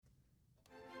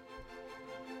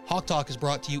Hawk Talk is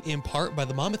brought to you in part by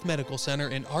the Monmouth Medical Center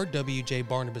and RWJ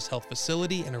Barnabas Health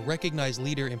Facility, and a recognized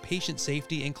leader in patient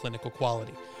safety and clinical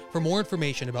quality. For more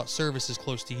information about services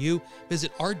close to you,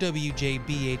 visit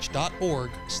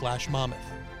rwjbh.org/Monmouth.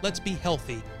 Let's be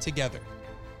healthy together.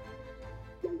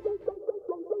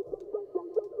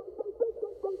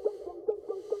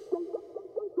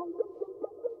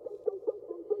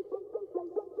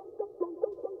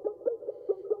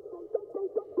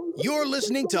 You're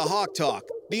listening to Hawk Talk,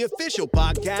 the official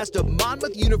podcast of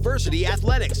Monmouth University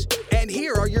Athletics. And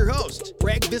here are your hosts,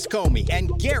 Greg Viscomi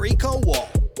and Gary Kowal.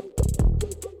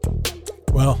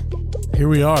 Well, here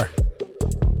we are.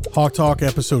 Hawk Talk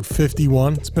episode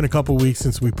 51. It's been a couple weeks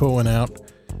since we put one out.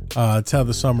 It's how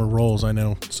the summer rolls, I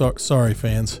know. Sorry,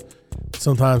 fans.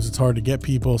 Sometimes it's hard to get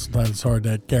people. Sometimes it's hard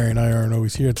that Gary and I aren't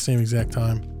always here at the same exact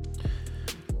time.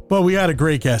 But we got a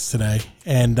great guest today,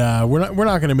 and we're not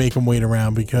going to make him wait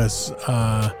around because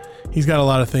he's got a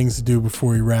lot of things to do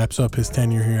before he wraps up his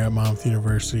tenure here at Monmouth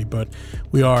University. But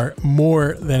we are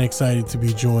more than excited to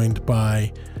be joined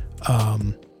by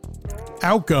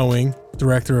outgoing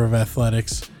Director of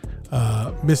Athletics,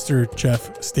 Mr.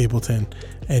 Jeff Stapleton.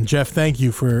 And Jeff, thank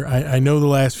you for, I know the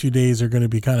last few days are going to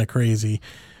be kind of crazy.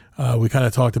 We kind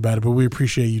of talked about it, but we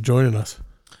appreciate you joining us.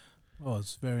 Well,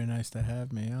 it's very nice to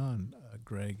have me on,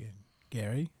 Greg and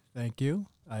Gary. Thank you.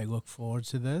 I look forward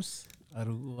to this. I'd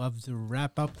love to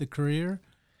wrap up the career.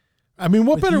 I mean,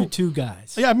 what with better you two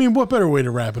guys? Yeah, I mean, what better way to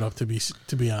wrap it up? To be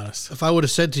honest, if I would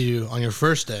have said to you on your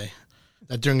first day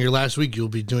that during your last week you'll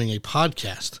be doing a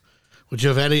podcast, would you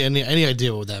have had any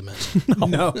idea what that meant?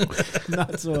 No,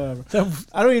 not whatsoever.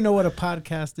 I don't even know what a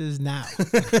podcast is now.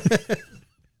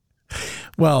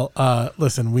 Well,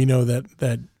 listen, we know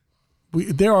that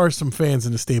there are some fans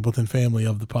in the Stapleton family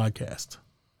of the podcast.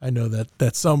 I know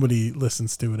that somebody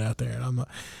listens to it out there, and I'm not,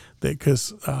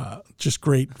 because just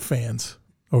great fans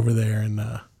over there in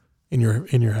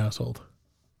your household.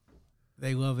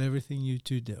 They love everything you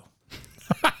two do,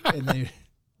 and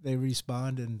they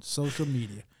respond in social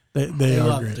media. They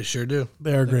are great. They sure do.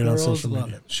 They are great on social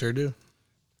media. Sure do,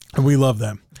 and we love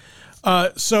them.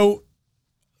 So.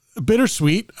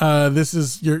 Bittersweet. This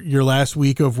is your last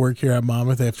week of work here at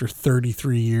Monmouth after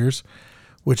 33 years,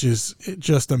 which is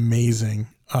just amazing.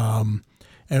 And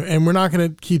we're not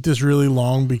going to keep this really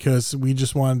long because we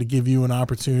just wanted to give you an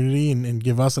opportunity and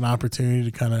give us an opportunity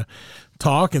to kind of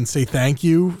talk and say thank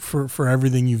you for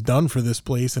everything you've done for this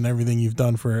place and everything you've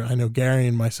done for, I know, Gary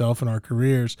and myself and our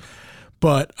careers.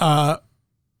 But,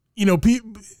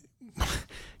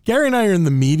 Gary and I are in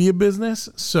the media business,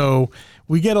 so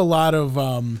we get a lot of,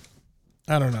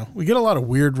 we get a lot of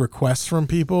weird requests from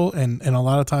people, and a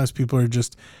lot of times people are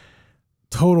just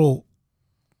total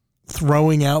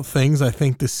throwing out things, I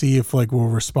think, to see if we'll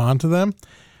respond to them.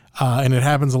 And it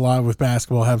happens a lot with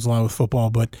basketball, it happens a lot with football,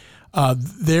 but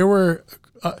there were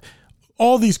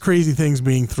all these crazy things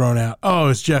being thrown out. Oh,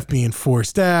 is Jeff being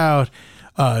forced out?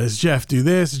 Does Jeff do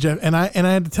this? And I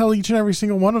had to tell each and every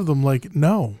single one of them,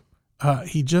 no.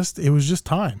 It was just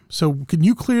time. So can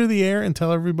you clear the air and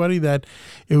tell everybody that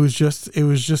it was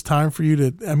just time for you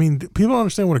to, people don't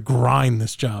understand what a grind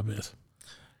this job is.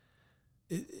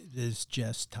 It is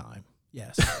just time.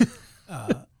 Yes.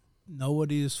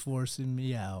 Nobody is forcing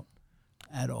me out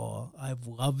at all. I've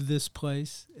loved this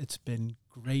place. It's been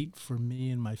great for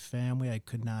me and my family. I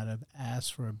could not have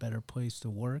asked for a better place to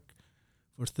work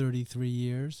for 33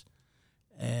 years.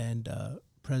 And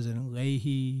President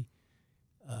Leahy,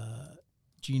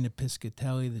 Gina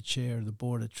Piscatelli, the chair of the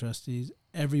board of trustees,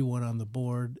 everyone on the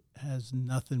board has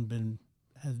been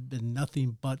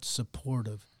nothing but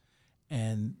supportive,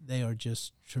 and they are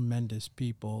just tremendous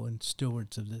people and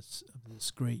stewards of this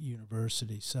great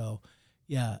university. So,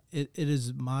 yeah, it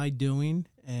is my doing,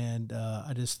 and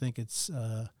I just think it's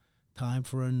time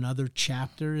for another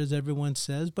chapter, as everyone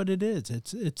says. But it is.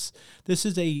 This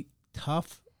is a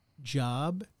tough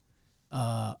job.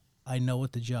 I know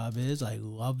what the job is. I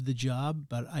love the job,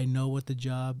 but I know what the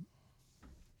job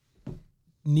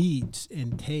needs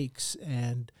and takes,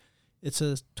 and it's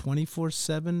a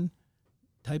 24/7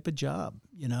 type of job,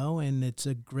 and it's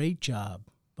a great job.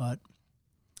 But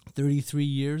 33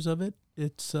 years of it,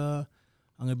 I'm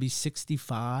going to be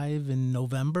 65 in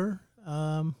November.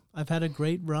 I've had a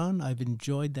great run. I've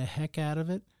enjoyed the heck out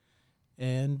of it,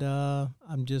 and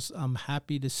I'm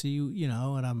happy to see,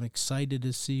 and I'm excited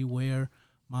to see where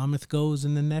Monmouth goes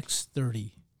in the next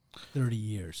 30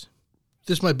 years.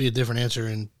 This might be a different answer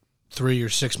in 3 or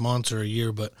 6 months or a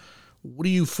year, but what do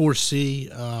you foresee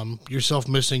yourself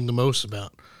missing the most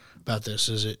about this?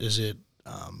 Is it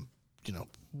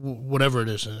whatever it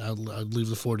is? And I'll leave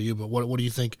the floor to you. But what do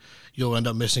you think you'll end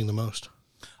up missing the most?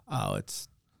 Oh, it's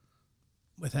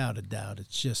without a doubt.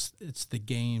 It's the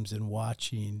games and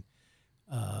watching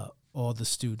all the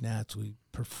student athletes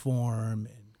perform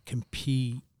and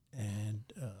compete,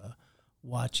 and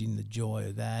watching the joy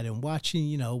of that, and watching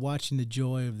the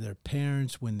joy of their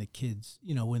parents when the kids,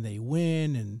 when they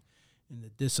win, and the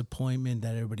disappointment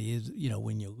that everybody is,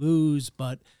 when you lose,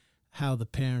 but how the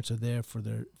parents are there for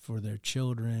their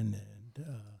children,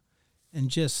 and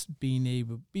just being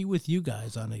able to be with you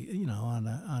guys on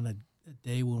a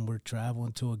day when we're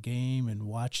traveling to a game and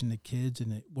watching the kids,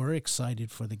 and we're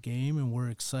excited for the game, and we're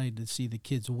excited to see the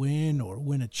kids win or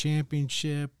win a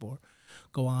championship or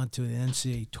go on to the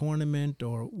NCAA tournament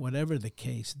or whatever the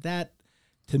case. That,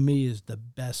 to me, is the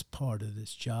best part of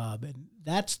this job, and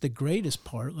that's the greatest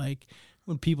part. Like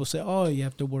when people say, "Oh, you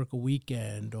have to work a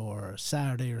weekend or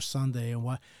Saturday or Sunday,"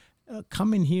 and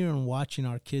coming here and watching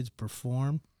our kids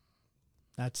perform,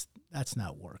 that's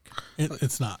not work.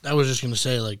 It's not. I was just going to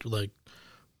say, like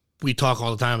we talk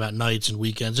all the time about nights and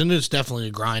weekends, and it's definitely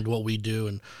a grind what we do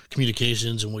and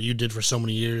communications and what you did for so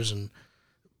many years, and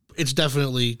it's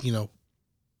definitely,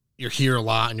 you're here a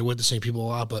lot and you're with the same people a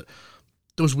lot, but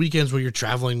those weekends where you're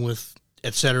traveling with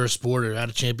et cetera sport or at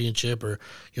a championship or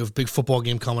you have a big football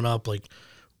game coming up, like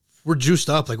we're juiced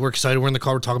up, like we're excited, we're in the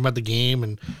car, we're talking about the game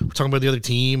and we're talking about the other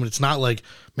team, and it's not like,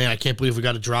 man, I can't believe we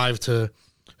got to drive to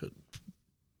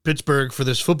Pittsburgh for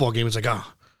this football game. It's like,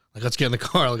 let's get in the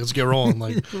car, like let's get rolling,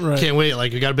 like Right. Can't wait,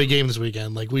 like we got a big game this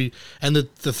weekend, like the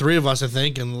three of us, I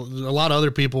think, and a lot of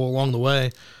other people along the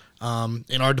way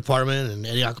in our department, and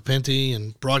Eddie Acapinti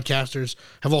and broadcasters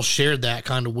have all shared that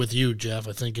kind of with you, Jeff.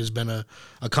 I think has been a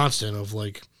constant of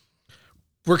like,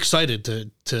 we're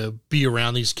excited to be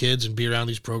around these kids and be around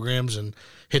these programs and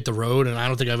hit the road. And I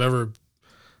don't think I've ever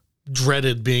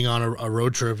dreaded being on a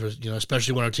road trip,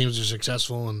 especially when our teams are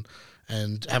successful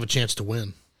and have a chance to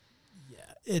win.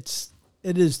 Yeah,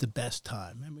 it is the best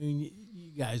time. I mean,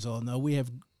 you guys all know we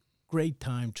have great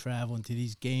time traveling to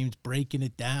these games, breaking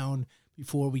it down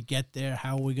before we get there,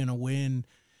 how we're going to win,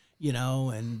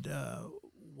 and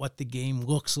what the game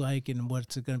looks like and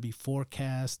what's going to be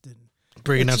forecast, and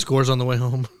breaking down scores on the way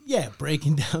home. Yeah,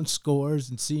 breaking down scores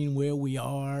and seeing where we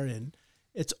are, and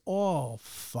it's all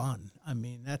fun. I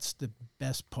mean, that's the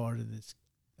best part of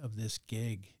this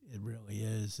gig. It really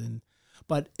is.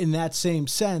 But in that same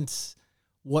sense,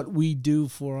 what we do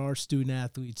for our student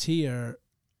athletes here,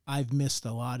 I've missed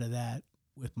a lot of that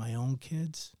with my own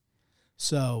kids.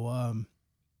 So,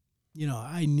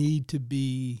 I need to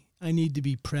be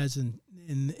present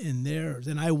in theirs,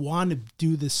 and I want to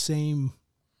do the same,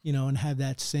 and have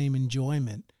that same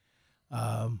enjoyment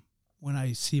when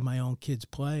I see my own kids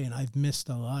play. And I've missed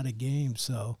a lot of games,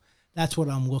 so that's what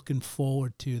I'm looking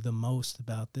forward to the most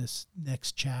about this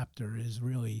next chapter, is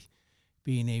really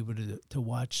being able to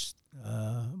watch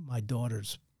my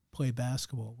daughters play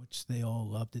basketball, which they all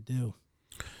love to do.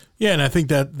 Yeah, and I think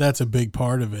that's a big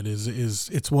part of it. Is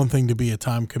it's one thing to be a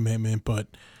time commitment, but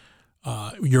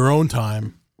your own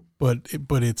time, but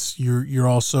it's you're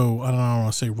also, I don't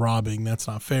want to say robbing. That's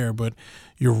not fair, but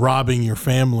you're robbing your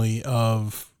family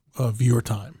of your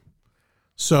time.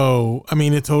 So I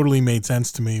mean, it totally made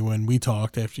sense to me when we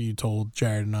talked after you told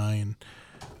Jared and I, and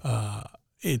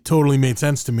it totally made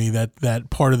sense to me that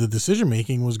part of the decision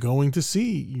making was going to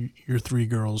see your three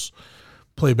girls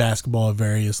play basketball at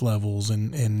various levels,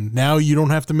 and now you don't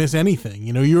have to miss anything.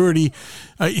 You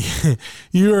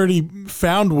already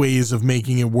found ways of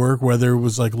making it work, whether it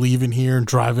was like leaving here and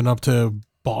driving up to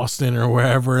Boston or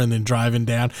wherever, and then driving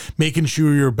down, making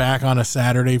sure you're back on a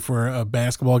Saturday for a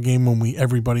basketball game when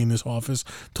everybody in this office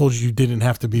told you didn't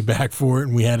have to be back for it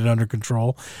and we had it under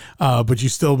control, but you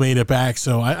still made it back.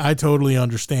 So I totally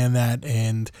understand that,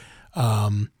 and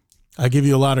I give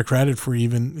you a lot of credit for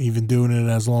even doing it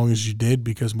as long as you did,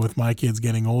 because with my kids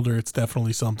getting older, it's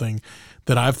definitely something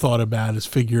that I've thought about, is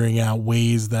figuring out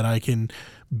ways that I can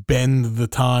bend the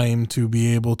time to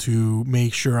be able to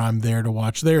make sure I'm there to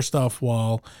watch their stuff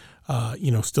while,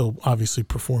 still obviously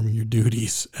performing your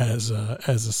duties as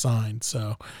assigned.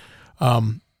 So,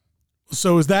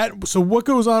 so what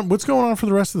goes on? What's going on for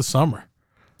the rest of the summer?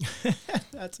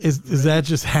 Is that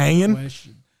just hanging?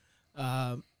 Question.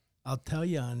 I'll tell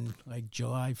you, on like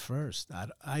July 1st,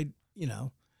 I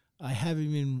haven't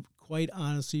even quite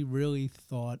honestly really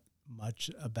thought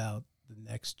much about the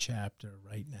next chapter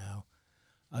right now.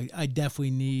 I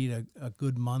definitely need a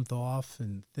good month off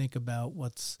and think about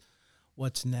what's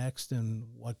next and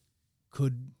what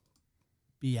could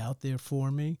be out there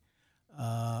for me.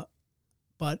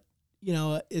 But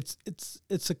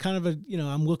it's a kind of a,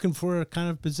 I'm looking for a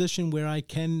kind of position where I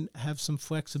can have some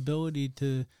flexibility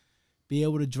to be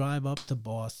able to drive up to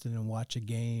Boston and watch a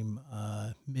game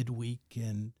midweek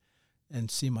and and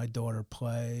see my daughter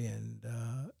play,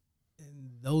 and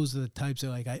those are the types of,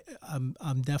 like,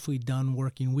 I'm definitely done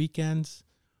working weekends,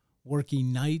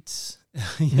 working nights,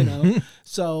 you know.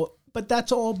 So, but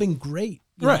that's all been great.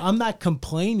 You know, I'm not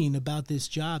complaining about this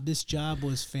job. This job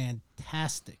was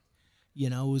fantastic. You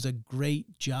know, it was a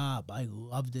great job. I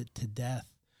loved it to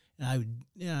death, and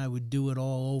I would do it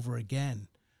all over again.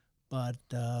 But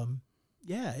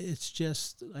yeah, it's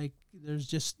just like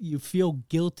you feel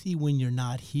guilty when you're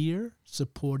not here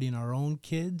supporting our own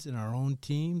kids and our own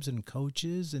teams and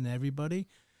coaches and everybody.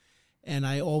 And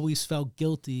I always felt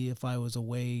guilty if I was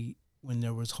away when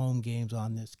there was home games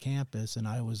on this campus and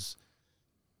I was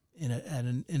in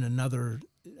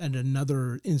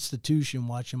another institution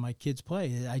watching my kids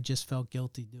play. I just felt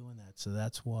guilty doing that. So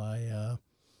that's why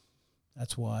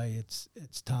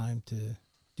it's time to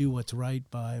do what's right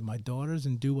by my daughters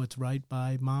and do what's right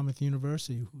by Monmouth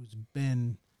University,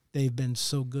 they've been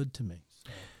so good to me.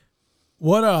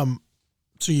 So.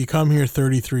 So you come here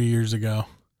 33 years ago.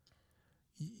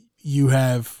 You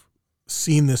have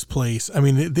seen this place. I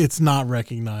mean, it's not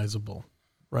recognizable,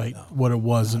 right? No, what it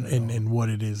was and what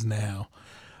it is now.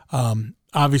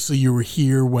 Obviously you were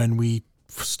here when we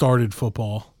started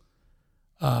football.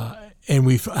 And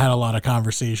we've had a lot of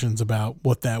conversations about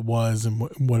what that was and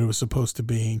what it was supposed to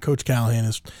be. And Coach Callahan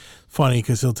is funny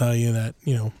because he'll tell you that,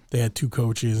 you know, they had 2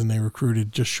 coaches and they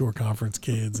recruited just short conference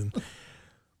kids.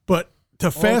 But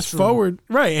to fast forward,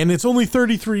 right, and it's only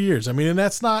 33 years. I mean, and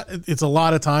it's a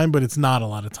lot of time, but it's not a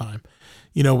lot of time.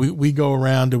 You know, we go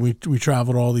around and we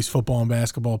travel to all these football and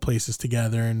basketball places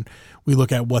together, and we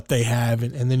look at what they have.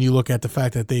 And then you look at the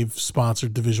fact that they've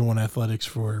sponsored Division I athletics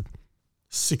for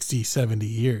 60, 70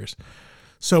 years.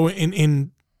 So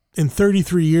in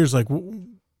 33 years, like,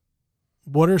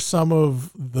 what are some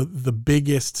of the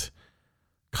biggest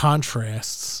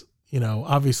contrasts? You know,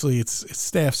 obviously it's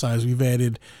staff size. We've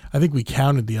added, I think we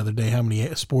counted the other day how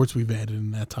many sports we've added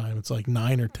in that time. It's like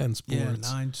 9 or 10 sports. Yeah,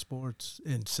 9 sports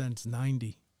since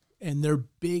 90. And they're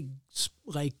big,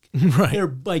 like,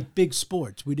 they're like big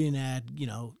sports. We didn't add,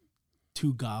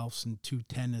 2 golfs and 2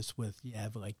 tennis with, you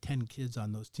have like 10 kids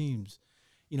on those teams.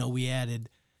 We added,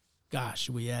 men's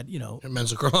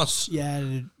lacrosse. You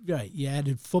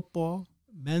added football,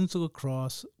 men's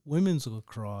lacrosse, women's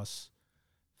lacrosse,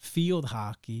 field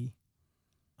hockey,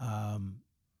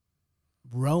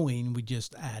 rowing. We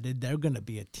just added. They're going to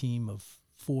be a team of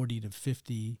 40 to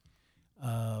 50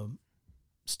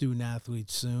 student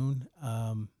athletes soon.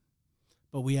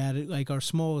 But we added, like, our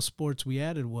smallest sports we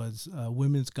added was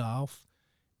women's golf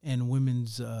and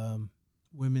women's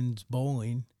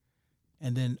bowling.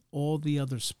 And then all the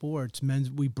other sports,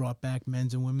 we brought back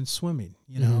men's and women's swimming,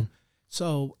 Mm-hmm.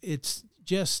 So it's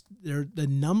just the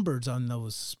numbers on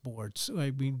those sports.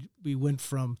 Like we went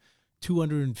from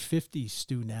 250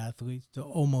 student athletes to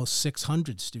almost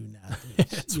 600 student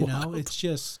athletes. It's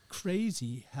just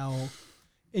crazy how,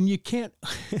 and you can't,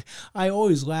 I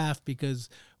always laugh because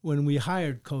when we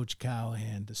hired Coach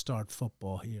Callahan to start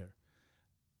football here,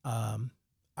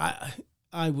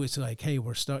 I was like, hey,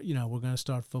 we're going to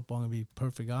start football. I'm going to be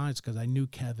perfectly honest, because I knew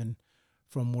Kevin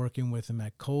from working with him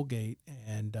at Colgate,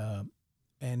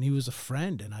 and he was a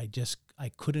friend, and I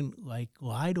couldn't, like,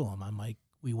 lie to him. I'm like,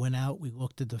 we went out, we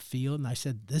looked at the field, and I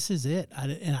said, this is it.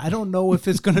 And I don't know if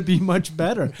it's going to be much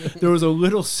better. There was a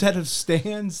little set of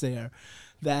stands there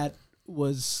that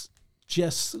was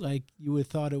just like you would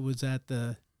thought it was at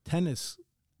the tennis.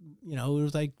 It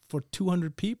was like for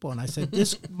 200 people. And I said,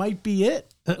 this might be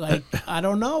it. Like, I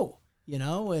don't know.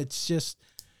 It's just,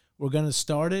 we're going to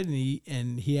start it.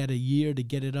 And he had a year to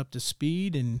get it up to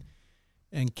speed.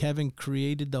 And Kevin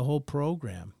created the whole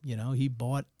program. He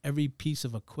bought every piece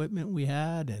of equipment we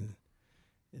had. And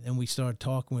then we started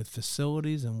talking with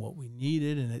facilities and what we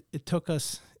needed. And it took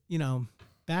us,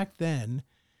 back then,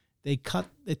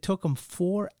 it took them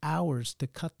 4 hours to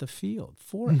cut the field.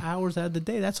 4 hours out of the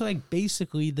day. That's like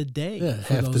basically the day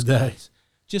for half those the day. guys.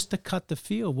 Just to cut the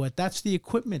field. That's the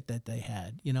equipment that they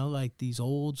had. Like these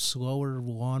old, slower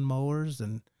lawnmowers.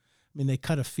 And I mean, they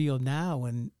cut a field now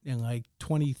in like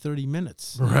 20, 30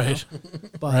 minutes. Right.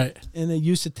 But and it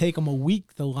used to take them a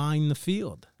week to line the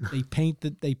field. They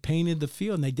painted the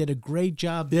field, and they did a great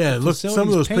job. Yeah, look, some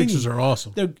of those pictures are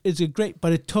awesome. But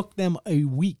it took them a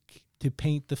week to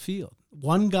paint the field.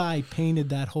 One guy painted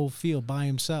that whole field by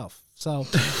himself. So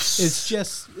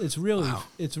it's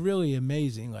really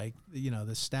amazing. Like,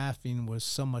 the staffing was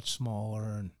so much smaller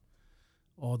and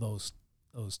all those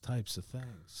types of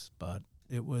things. But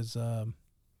it was,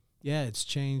 it's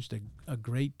changed a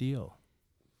great deal.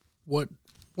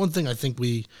 One thing I think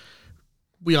we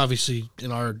obviously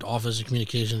in our office of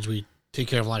communications, we take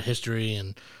care of a lot of history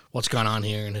and what's gone on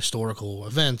here and historical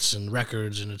events and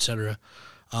records and et cetera.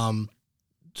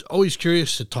 Always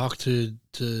curious to talk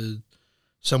to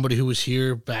somebody who was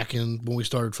here back in when we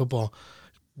started football.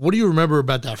 What do you remember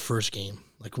about that first game?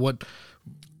 Like what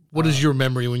is your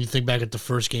memory when you think back at the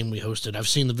first game we hosted? I've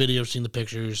seen the video, seen the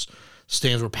pictures,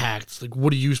 stands were packed. Like,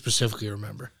 what do you specifically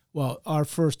remember? Well, our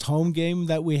first home game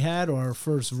that we had, or our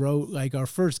first our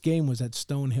first game was at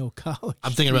Stonehill College.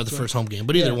 I'm thinking about the first home game,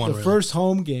 but either one. The first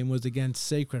home game was against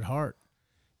Sacred Heart,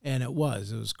 and it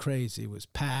was crazy. It was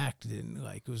packed, and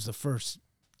like it was the first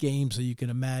game, so you can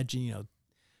imagine,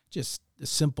 just the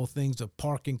simple things of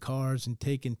parking cars and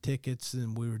taking tickets,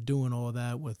 and we were doing all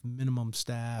that with minimum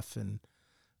staff, and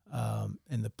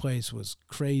the place was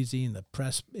crazy, and the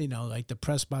press, like the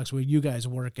press box where you guys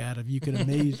work out of, you could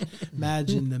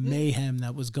imagine the mayhem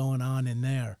that was going on in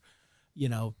there,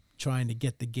 trying to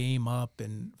get the game up,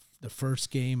 and the first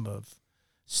game of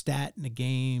stat in the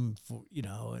game,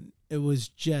 and it was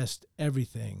just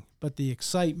everything. But the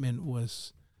excitement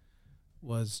was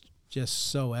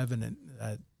just so evident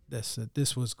that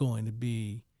this was going to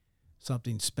be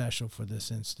something special for this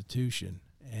institution,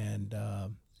 and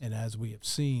as we have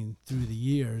seen through the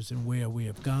years and where we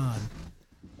have gone,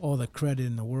 all the credit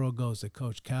in the world goes to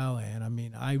Coach Callahan. I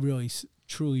mean, I really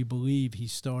truly believe he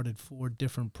started 4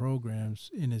 different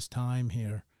programs in his time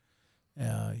here.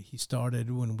 He started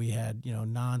when we had,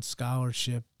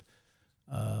 non-scholarship.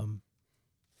 It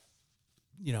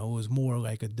was more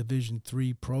like a Division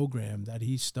III program that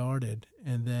he started,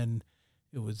 and then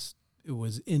it was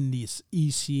in this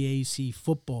ECAC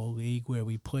football league where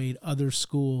we played other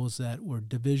schools that were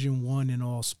Division I in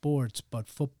all sports, but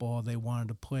football they wanted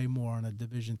to play more on a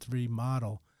Division III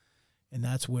model, and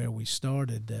that's where we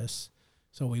started this.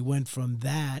 So we went from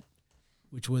that,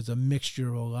 which was a mixture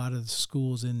of a lot of the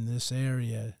schools in this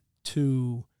area,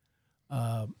 to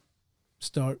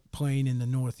start playing in the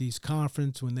Northeast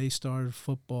Conference when they started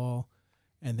football,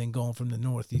 and then going from the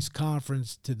Northeast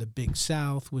Conference to the Big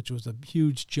South, which was a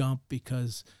huge jump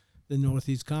because the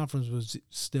Northeast Conference was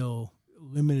still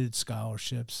limited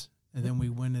scholarships. And then we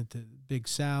went into the Big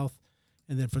South,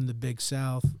 and then from the Big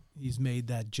South, he's made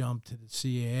that jump to the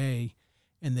CAA,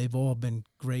 and they've all been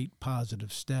great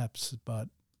positive steps, but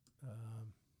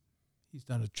he's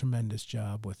done a tremendous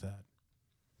job with that.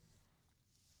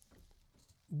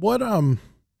 Well,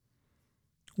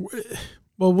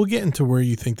 we'll get into where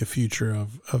you think the future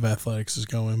of athletics is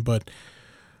going, but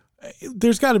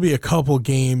there's got to be a couple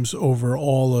games over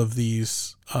all of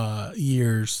these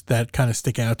years that kind of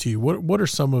stick out to you. What are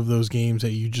some of those games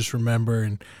that you just remember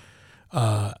and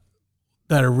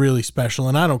that are really special?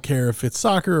 And I don't care if it's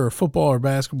soccer or football or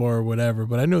basketball or whatever,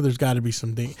 but I know there's got to be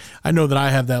some things. I know that I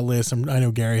have that list. I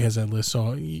know Gary has that list,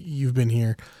 so you've been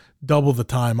here double the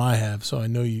time I have, so I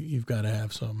know you've got to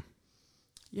have some.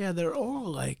 Yeah, they're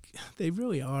all they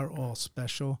really are all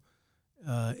special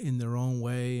in their own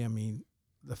way. I mean,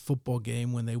 the football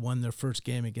game when they won their first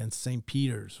game against St.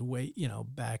 Peter's,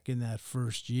 back in that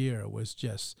first year was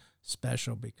just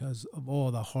special because of all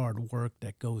the hard work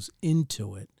that goes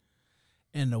into it.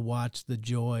 And to watch the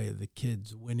joy of the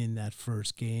kids winning that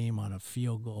first game on a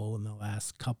field goal in the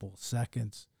last couple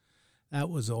seconds, that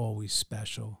was always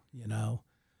special,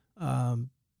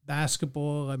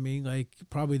 Basketball, I mean,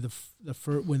 probably the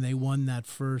first, when they won that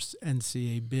first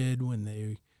NCAA bid, when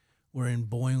they were in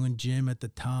Boylan Gym at the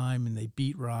time, and they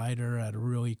beat Ryder at a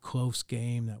really close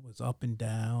game that was up and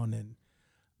down, and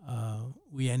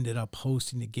we ended up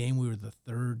hosting the game. We were the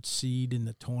 3rd seed in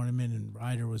the tournament, and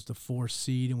Ryder was the 4th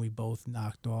seed, and we both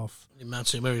knocked off. Mount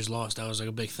St. Mary's lost. That was like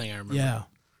a big thing, I remember. Yeah.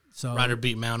 So Ryder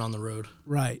beat Mount on the road.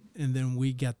 Right. And then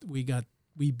we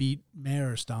beat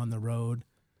Marist on the road.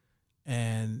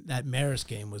 And that Marist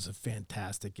game was a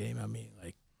fantastic game. I mean,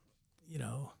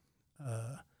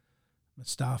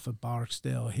 Mustafa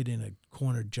Barksdale hitting a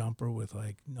corner jumper with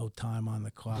no time on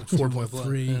the clock,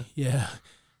 4.3, yeah,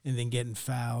 and then getting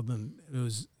fouled, and it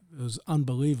was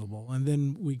unbelievable. And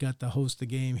then we got to host the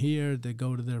game here. They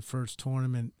go to their first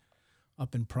tournament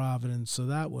up in Providence, so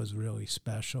that was really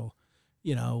special.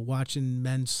 Watching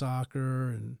men's soccer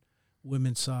and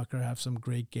women's soccer have some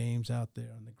great games out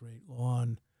there on the Great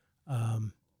Lawn.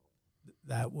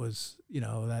 That was,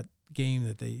 that game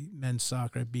that the men's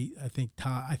soccer beat. I think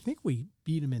we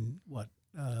beat them in what?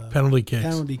 Penalty kicks.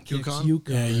 UConn.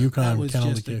 Yeah, UConn. That was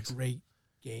penalty just kicks. a great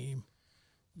game.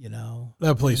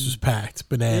 That place was packed,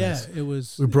 bananas. Yeah, it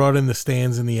was. We brought in the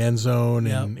stands in the end zone,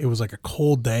 and it was like a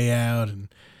cold day out, and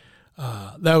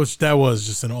that was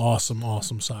just an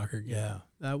awesome soccer game. Yeah,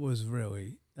 that was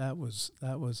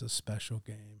a special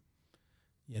game.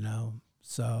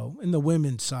 So, and the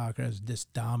women's soccer has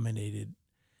just dominated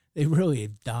they really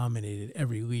have dominated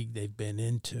every league they've been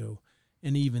into.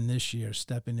 And even this year,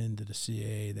 stepping into the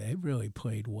CAA, they really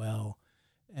played well.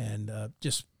 And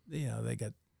they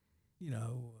got,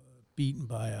 beaten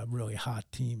by a really hot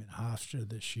team in Hofstra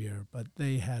this year. But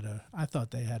I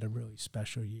thought they had a really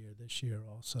special year this year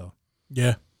also.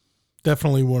 Yeah,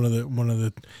 definitely one of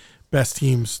the best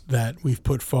teams that we've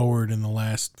put forward in the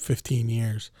last 15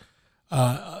 years.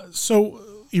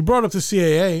 So you brought up the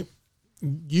CAA.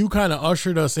 You kind of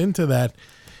ushered us into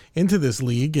this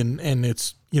league, and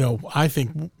it's, I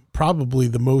think probably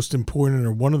the most important,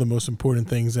 or one of the most important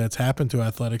things that's happened to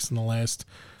athletics in the last,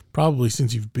 probably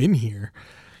since you've been here.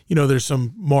 There's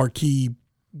some marquee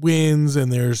wins,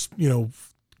 and there's, the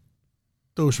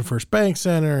Ocean First Bank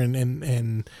Center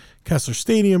and Kessler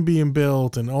Stadium being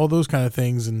built and all those kind of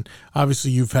things. And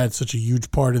obviously you've had such a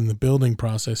huge part in the building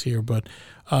process here, but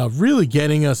really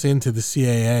getting us into the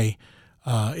CAA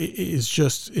is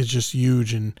just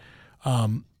huge. And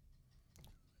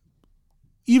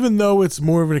even though it's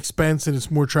more of an expense and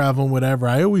it's more travel and whatever,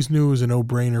 I always knew it was a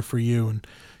no-brainer for you. And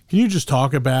can you just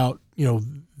talk about,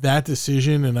 that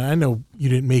decision? And I know you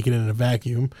didn't make it in a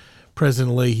vacuum.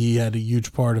 President Leahy had a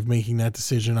huge part of making that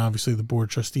decision, obviously the board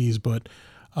of trustees, but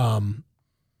how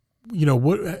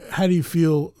do you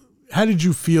feel? How did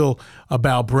you feel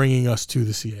about bringing us to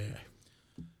the CAA?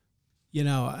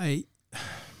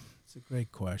 It's a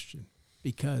great question,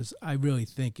 because I really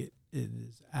think it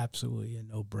is absolutely a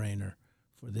no-brainer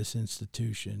for this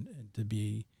institution and to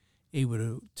be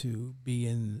able to be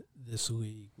in this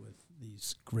league with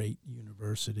these great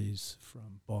universities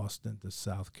from Boston to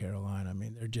South Carolina. I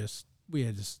mean, we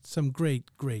had some great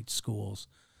schools,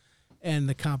 and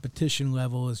the competition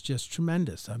level is just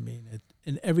tremendous. I mean,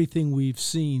 and everything we've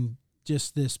seen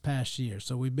just this past year.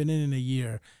 So we've been in a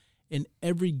year, in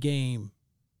every game,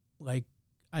 like,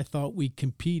 I thought we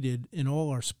competed in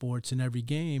all our sports in every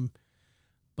game,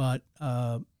 but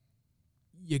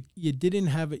you didn't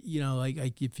have it,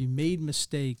 like if you made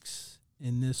mistakes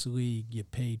in this league, you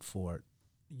paid for it,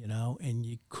 and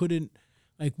you couldn't,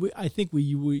 I think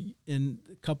we in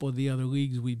a couple of the other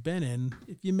leagues we've been in,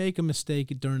 if you make a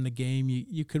mistake during the game,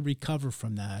 you could recover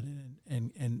from that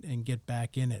and get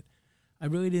back in it. I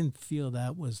really didn't feel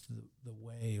that was the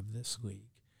way of this league.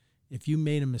 If you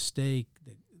made a mistake,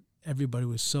 that everybody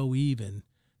was so even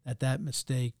that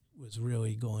mistake was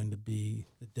really going to be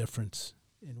the difference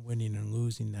in winning and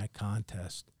losing that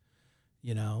contest,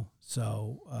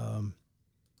 So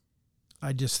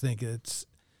I just think it's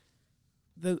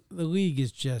the league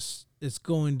it's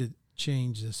going to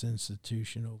change this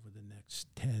institution over the next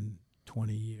 10,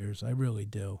 20 years. I really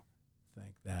do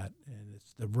think that, and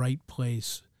it's the right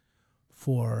place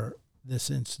for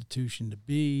this institution to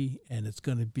be, and it's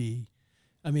going to be,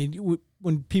 I mean,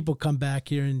 when people come back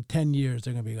here in 10 years,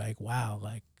 they're going to be like, wow,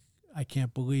 like, I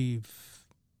can't believe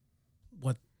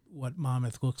what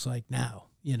Monmouth looks like now,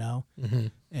 Mm-hmm.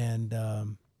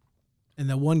 And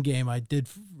the one game I did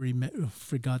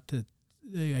forgot to,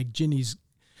 like, Ginny's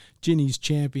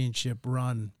championship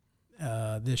run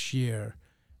this year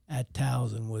at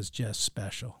Towson was just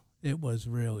special. It was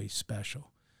really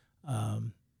special.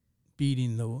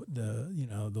 Beating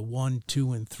the 1,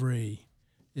 2, and 3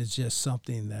 is just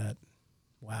something that,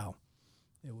 wow,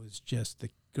 it was just the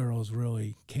girls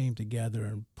really came together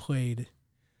and played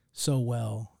so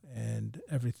well, and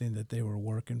everything that they were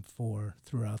working for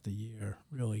throughout the year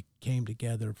really came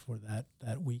together for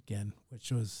that weekend,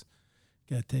 which was,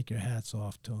 got to take your hats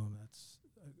off to them. That's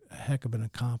a heck of an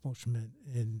accomplishment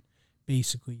in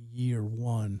basically year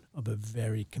one of a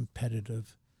very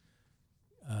competitive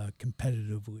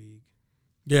league.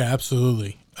 Yeah,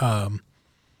 absolutely.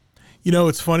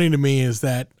 What's funny to me is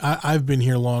that I've been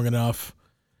here long enough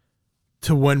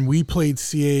to, when we played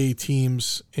CAA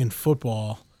teams in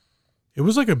football, it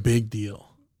was like a big deal.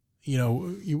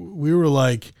 We were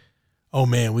like, oh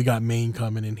man, we got Maine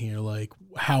coming in here. Like,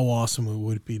 how awesome it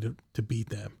would be to beat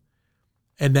them.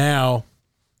 And now,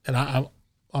 and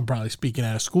I'm probably speaking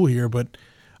out of school here, but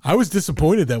I was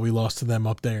disappointed that we lost to them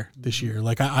up there this year.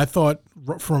 Like, I thought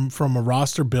from a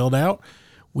roster build out,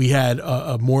 we had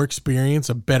a more experience,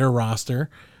 a better roster.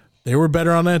 They were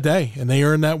better on that day, and they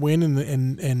earned that win.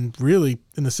 And really,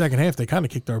 in the second half, they kind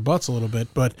of kicked our butts a little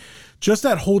bit. But just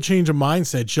that whole change of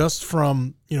mindset, just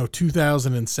from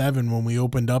 2007 when we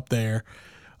opened up there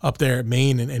at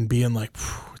Maine, and being like,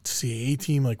 it's a CAA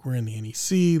team, like, we're in the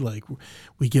NEC, like,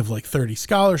 we give like 30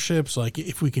 scholarships, like,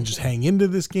 if we can just hang into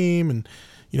this game. And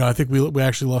I think we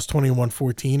actually lost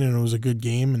 21-14, and it was a good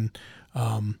game.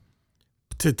 And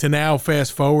to now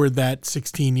fast forward that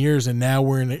 16 years, and now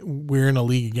we're in a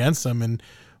league against them, and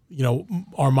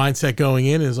our mindset going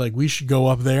in is like, we should go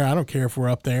up there. I don't care if we're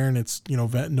up there and it's,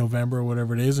 November or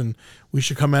whatever it is. And we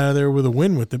should come out of there with a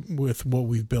win with what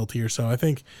we've built here. So I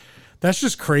think that's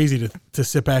just crazy to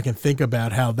sit back and think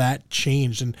about how that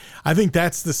changed. And I think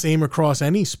that's the same across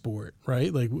any sport,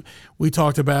 right? Like we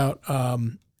talked about,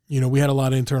 we had a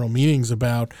lot of internal meetings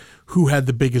about who had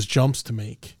the biggest jumps to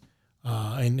make.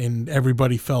 And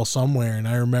everybody fell somewhere. And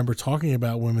I remember talking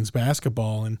about women's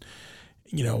basketball and,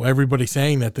 everybody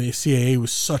saying that the CAA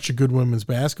was such a good women's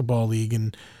basketball league.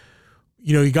 And,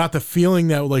 you got the feeling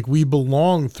that like we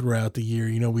belonged throughout the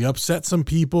year. We upset some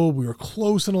people. We were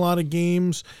close in a lot of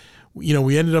games.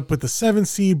 We ended up with the 7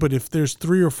 seed, but if there's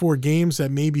 3 or 4 games that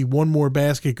maybe one more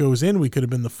basket goes in, we could have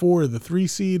been the 4 or the 3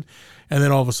 seed. And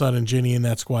then all of a sudden Ginny and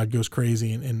that squad goes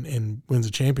crazy and wins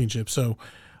a championship. So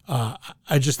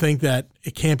I just think that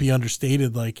it can't be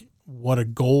understated, like what a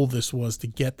goal this was to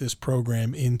get this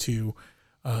program into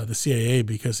the CAA,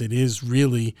 because it is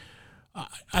really,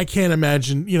 I can't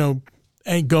imagine,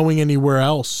 ain't going anywhere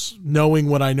else, knowing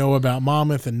what I know about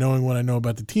Monmouth and knowing what I know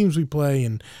about the teams we play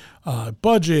and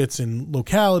budgets and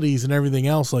localities and everything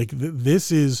else. Like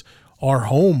this is our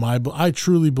home. I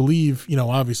truly believe,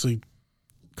 obviously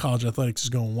college athletics is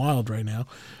going wild right now,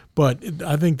 but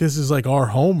I think this is like our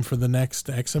home for the next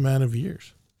X amount of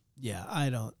years. Yeah,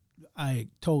 I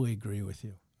totally agree with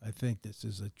you. I think this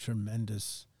is a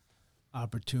tremendous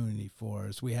opportunity for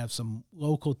us. We have some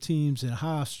local teams in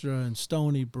Hofstra and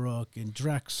Stony Brook and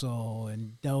Drexel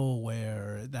and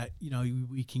Delaware that,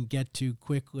 we can get to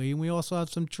quickly. And we also have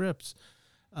some trips,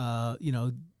 down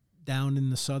in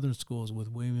the southern schools with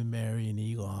William & Mary and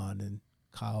Elon and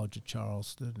College of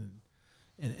Charleston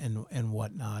and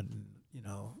whatnot, and,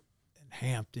 and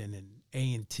Hampton and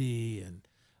A&T.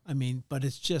 But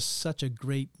it's just such a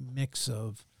great mix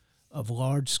of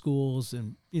large schools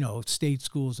and, state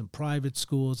schools and private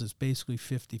schools. It's basically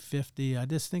 50-50. I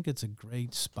just think it's a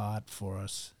great spot for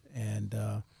us. And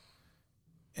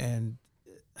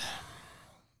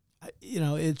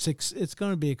it's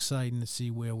going to be exciting to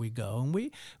see where we go. And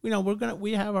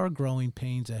we have our growing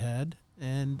pains ahead,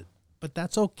 but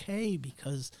that's okay,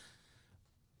 because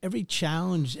every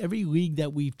challenge, every league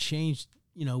that we've changed,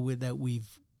 we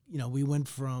went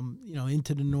from,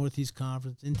 into the Northeast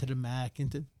Conference, into the MAC,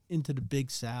 into the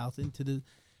Big South, into the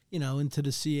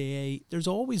CAA. There's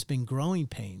always been growing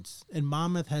pains, and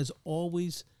Monmouth has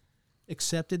always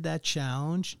accepted that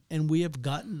challenge, and we have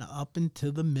gotten up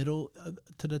into the middle,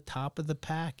 to the top of the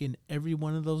pack in every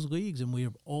one of those leagues, and we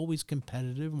are always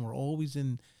competitive, and we're always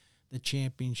in the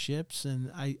championships,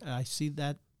 and I see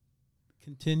that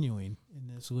continuing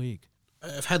in this league.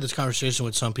 I've had this conversation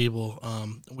with some people.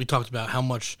 We talked about how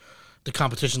much the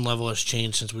competition level has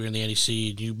changed since we were in the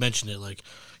NEC. You mentioned it, like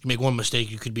you make one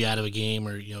mistake, you could be out of a game,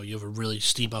 or you have a really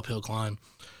steep uphill climb.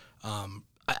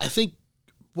 I think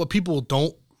what people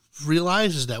don't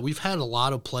realize is that we've had a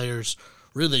lot of players,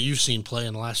 really, that you've seen play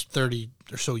in the last 30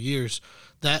 or so years,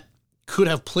 that could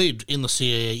have played in the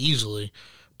CAA easily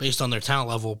based on their talent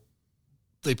level.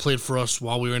 They played for us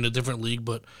while we were in a different league,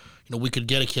 but we could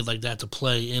get a kid like that to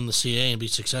play in the CAA and be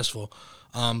successful.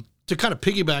 To kind of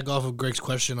piggyback off of Greg's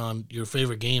question on your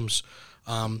favorite games,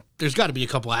 there's got to be a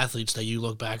couple athletes that you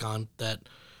look back on that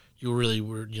you really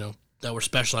were, that were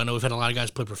special. I know we've had a lot of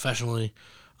guys play professionally,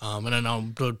 and I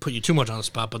don't put you too much on the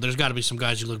spot, but there's got to be some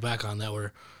guys you look back on that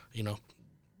were,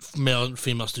 male and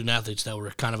female student athletes that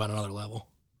were kind of at another level.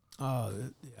 Oh,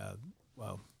 yeah.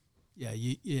 Well, yeah,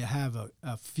 you have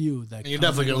a few that. And you're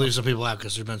definitely going to leave some people out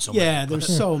because there's been so many. Yeah,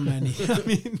 there's so many. I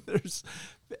mean, there's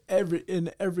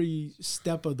every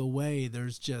step of the way.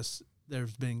 There's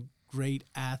been great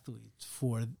athletes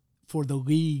for the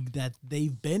league that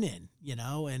they've been in,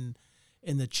 and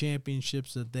in the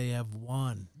championships that they have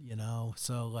won,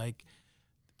 So like,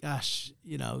 gosh,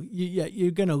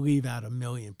 you're going to leave out a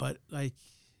million, but like,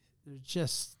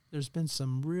 there's been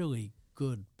some really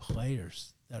good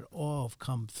players that all have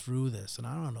come through this, and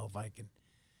I don't know if I can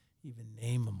even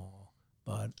name them all.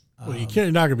 But well, you're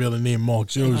not gonna be able to name them all.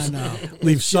 Because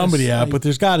leave somebody out, but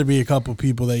there's got to be a couple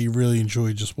people that you really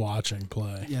enjoy just watching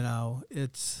play.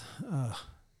 It's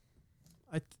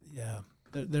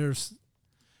there's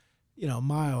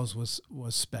Miles was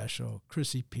special.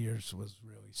 Chrissy Pierce was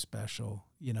really special.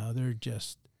 They're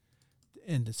just,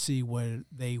 and to see where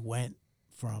they went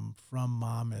from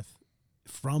Monmouth,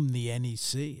 from the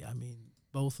NEC. I mean,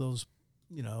 both those,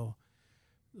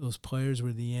 those players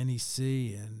were the NEC,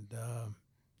 and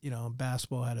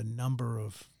basketball had a number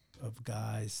of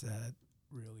guys that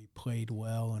really played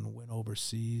well and went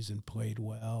overseas and played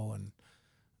well, and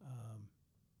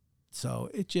so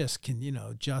it just can,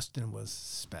 Justin was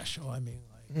special. I mean,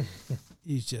 like,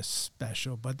 he's just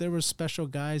special. But there were special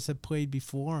guys that played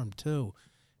before him too,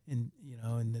 in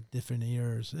the different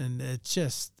eras. And it's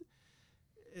just,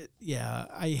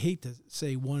 I hate to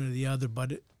say one or the other,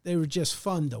 but they were just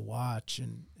fun to watch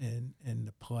and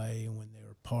to play, and when they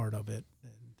were part of it.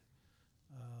 And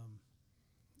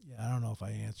I don't know if I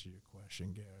answered your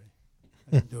question, Gary.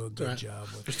 I didn't do a good job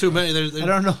with There's too many. I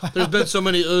don't know. There's been so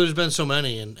many. There's been so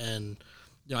many, and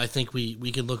I think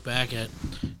we can look back at.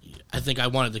 I think I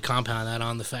wanted to compound that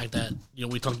on the fact that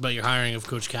we talked about your hiring of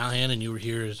Coach Callahan, and you were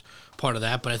here as part of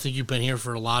that. But I think you've been here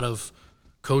for a lot of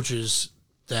coaches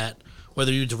that,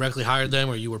 whether you directly hired them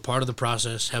or you were part of the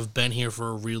process, have been here for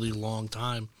a really long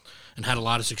time and had a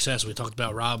lot of success. We talked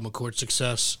about Rob McCourt's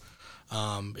success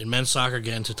in men's soccer,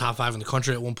 getting to top 5 in the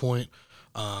country at one point.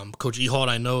 Coach Ehalt,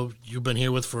 I know you've been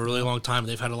here with for a really long time.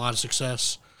 They've had a lot of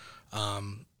success.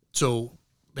 So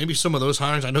maybe some of those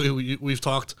hirings, I know we've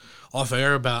talked off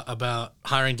air about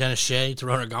hiring Dennis Shea to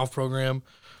run our golf program.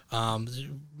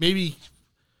 Maybe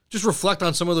just reflect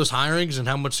on some of those hirings and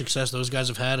how much success those guys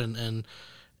have had, and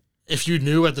if you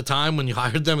knew at the time when you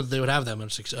hired them that they would have that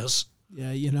much success.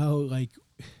 Yeah, like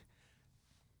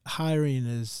hiring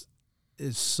is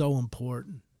so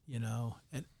important,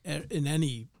 and in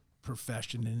any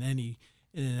profession,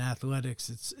 in athletics,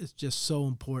 it's just so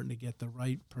important to get the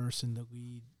right person to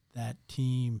lead that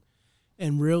team.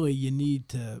 And really, you need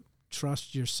to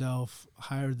trust yourself,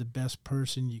 hire the best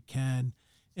person you can,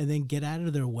 and then get out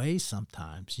of their way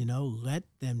sometimes. Let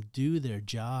them do their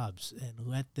jobs and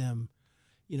let them,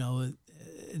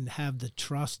 and have the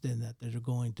trust in that they're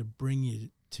going to bring you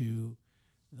to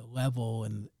the level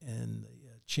and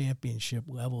the championship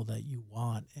level that you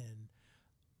want. And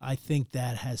I think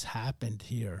that has happened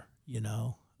here.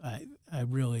 I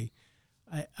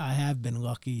have been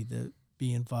lucky to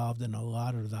be involved in a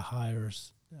lot of the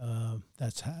hires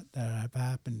that have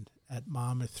happened at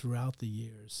Monmouth throughout the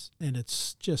years, and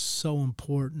it's just so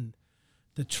important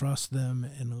to trust them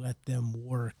and let them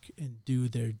work and do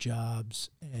their jobs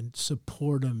and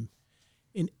support them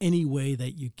in any way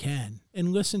that you can,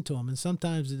 and listen to them. And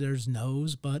sometimes there's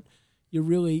no's, but you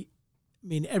really,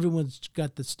 everyone's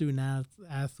got the student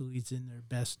athletes in their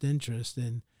best interest,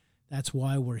 and that's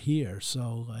why we're here.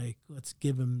 So, let's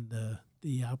give them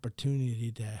the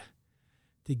opportunity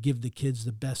to give the kids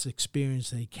the best experience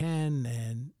they can,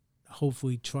 and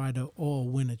hopefully try to all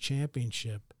win a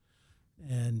championship.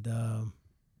 And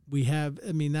we have,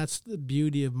 that's the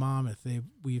beauty of Monmouth.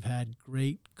 We've had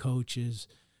great coaches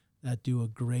that do a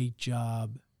great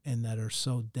job and that are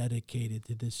so dedicated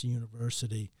to this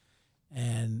university,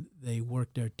 and they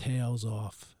work their tails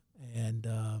off.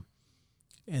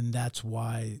 And that's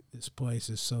why this place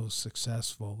is so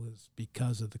successful, is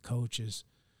because of the coaches.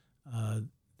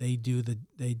 They do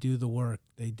the work,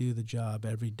 they do the job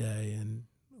every day, and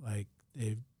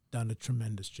they've done a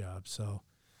tremendous job. So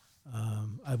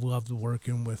I've loved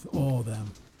working with all of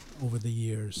them over the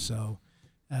years. So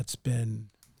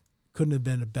couldn't have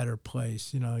been a better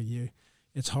place.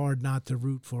 It's hard not to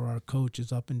root for our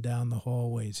coaches up and down the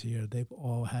hallways here. They've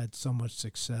all had so much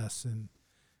success, and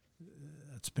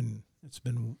it's been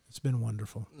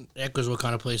wonderful. Echoes what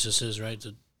kind of place this is, right?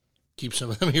 To keep some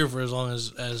of them here for as long as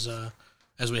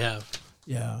we have.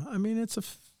 Yeah, it's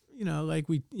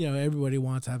everybody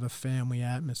wants to have a family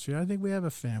atmosphere. I think we have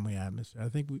a family atmosphere. I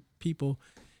think people,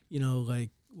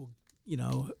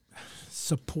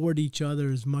 support each other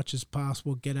as much as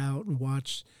possible. Get out and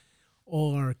watch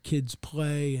all our kids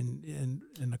play, and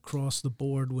across the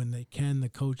board when they can. The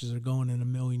coaches are going in a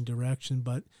million directions,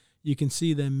 but you can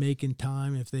see them making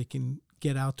time if they can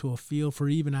get out to a field for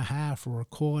even a half or a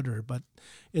quarter. But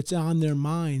it's on their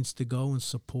minds to go and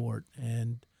support,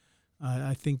 and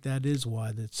I think that is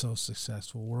why that's so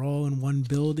successful. We're all in one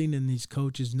building, and these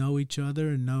coaches know each other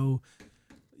and know,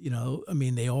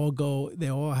 they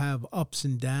all have ups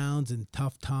and downs and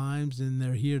tough times, and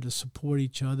they're here to support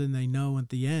each other, and they know at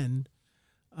the end,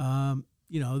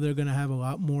 they're going to have a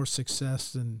lot more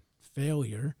success than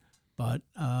failure, but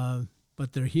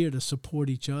they're here to support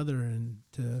each other and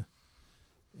to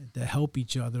help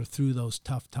each other through those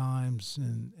tough times,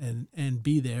 and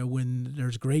be there when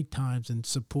there's great times, and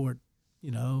support,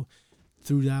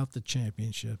 throughout the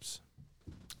championships.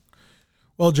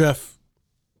 Well, Jeff,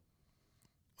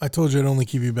 I told you I'd only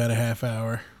keep you about a half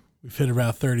hour. We've hit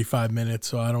about 35 minutes,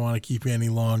 so I don't want to keep you any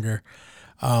longer.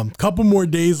 Couple more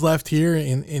days left here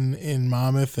in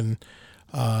Monmouth, and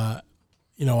I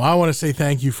want to say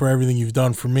thank you for everything you've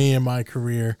done for me in my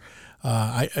career.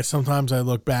 I sometimes I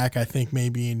look back, I think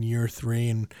maybe in year 3,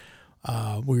 and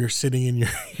we were sitting in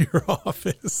your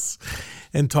office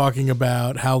and talking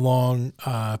about how long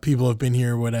people have been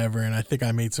here or whatever, and I think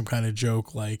I made some kind of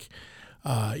joke like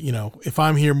if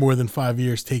I'm here more than 5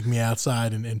 years, take me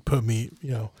outside and put me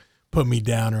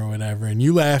down or whatever. And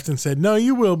you laughed and said, no,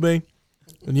 you will be.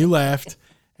 And you laughed.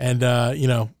 And,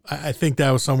 I think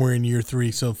that was somewhere in year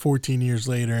 3. So 14 years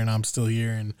later, and I'm still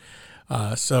here. And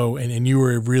and you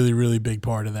were a really, really big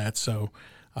part of that. So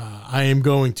I am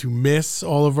going to miss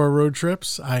all of our road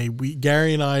trips.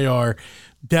 Gary and I are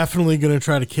definitely going to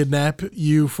try to kidnap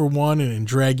you for one and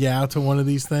drag you out to one of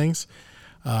these things.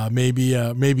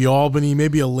 Maybe Albany,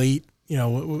 maybe a late.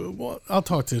 I'll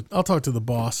talk to the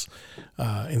boss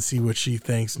and see what she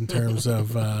thinks in terms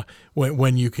of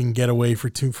when you can get away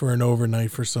for an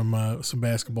overnight for some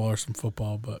basketball or some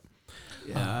football. But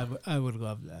yeah, I would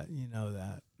love that. You know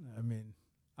that. I mean,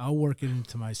 I'll work it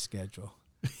into my schedule.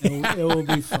 It will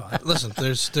be fun. Listen,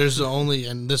 there's only,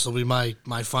 and this will be my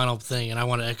final thing, and I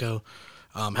want to echo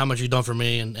how much you've done for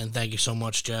me, and thank you so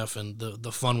much, Jeff, and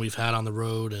the fun we've had on the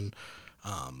road, and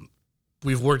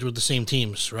we've worked with the same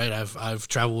teams, right? I've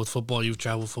traveled with football, you've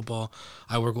traveled with football.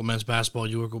 I work with men's basketball,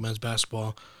 you work with men's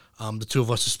basketball. The two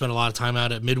of us have spent a lot of time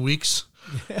out at midweeks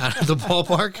at the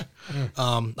ballpark.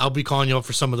 I'll be calling you up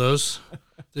for some of those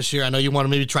this year. I know you want to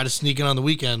maybe try to sneak in on the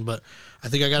weekend, but I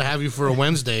think I got to have you for a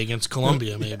Wednesday against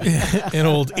Columbia, maybe. An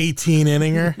old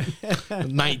 18-inninger.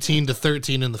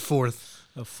 19-13 in the fourth.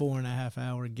 A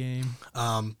 4.5-hour game.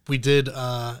 We did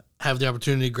have the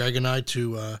opportunity, Greg and I,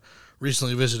 to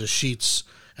recently visit a Sheets,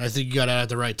 and I think you got out at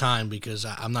the right time because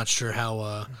I'm not sure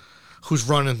how who's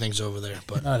running things over there,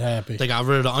 but not happy. They got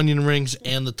rid of the onion rings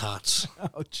and the tots.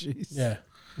 Oh, jeez. Yeah,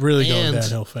 really going and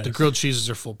downhill fast. The grilled cheeses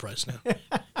are full price now.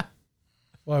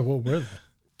 Why? What were they?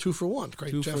 2 for $1.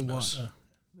 Great, 2 Jeff for knows. $1.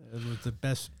 It was the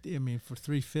best. I mean, for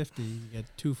 $3.50, you get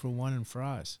 2 for $1 and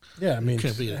fries. Yeah, I mean,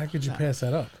 Can't beat it. how could you pass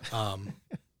that up?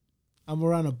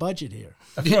 We're on a budget here.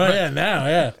 Yeah, now,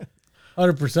 yeah,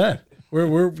 100%.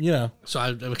 We're So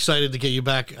I'm excited to get you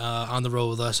back on the road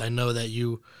with us. I know that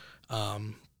you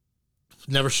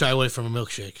never shy away from a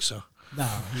milkshake. So No,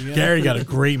 Gary got a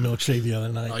great milkshake the other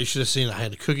night. oh, you should have seen it. I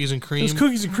had the cookies and cream. It was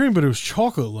cookies and cream, but it was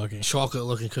chocolate looking. Chocolate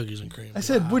looking cookies and cream. I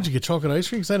said, "Would you get chocolate ice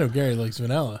cream?" Because I know Gary likes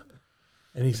vanilla,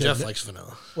 and he said, Jeff likes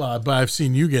vanilla. Well, but I've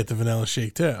seen you get the vanilla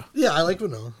shake too. Yeah, I like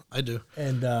vanilla. I do.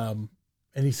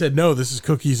 And he said, "No, this is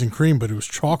cookies and cream, but it was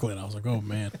chocolate." I was like, "Oh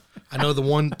man." I know the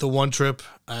one trip,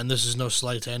 and this is no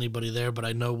slight to anybody there, but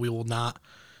I know we will not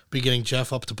be getting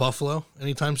Jeff up to Buffalo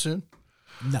anytime soon.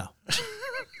 No.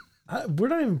 We're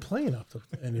not even playing up to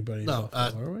anybody. No,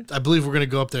 Buffalo, are we? I believe we're going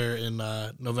to go up there in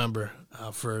November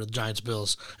for the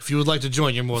Giants-Bills. If you would like to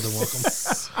join, you're more than welcome.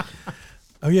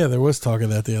 Oh yeah, there was talk of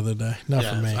that the other day. Not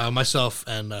for me. Myself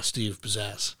and Steve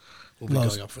Pizzazz will be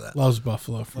going up for that. Loves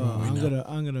Buffalo. From what we know.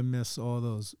 I'm gonna miss all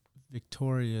those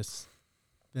victorious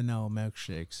vanilla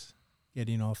milkshakes.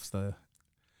 Getting off the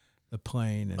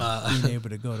plane and being able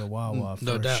to go to Wawa for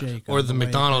no a doubt. shake. Or on the way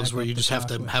McDonald's back where up you to just have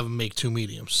to Parkway. have them make 2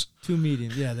 mediums. 2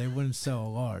 mediums. Yeah, they wouldn't sell a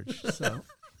large. So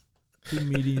 2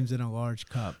 mediums and a large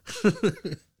cup.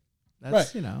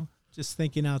 That's, Right. just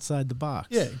thinking outside the box.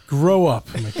 Yeah, grow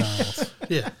up, McDonald's.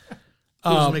 Yeah.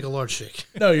 Please make a large shake.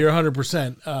 No, you're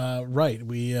 100% right.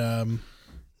 We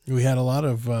had a lot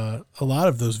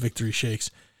of those victory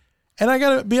shakes. And I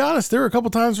got to be honest, there were a couple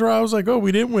times where I was like, oh,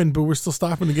 we didn't win, but we're still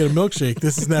stopping to get a milkshake.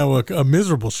 This is now a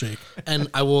miserable shake. And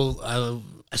I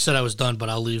said I was done, but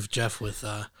I'll leave Jeff with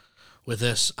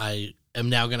this. I am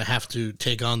now going to have to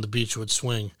take on the Beechwood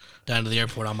swing down to the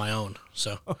airport on my own.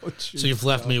 So, so you've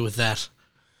left me with that.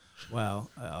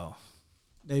 Well,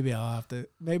 maybe I'll have to.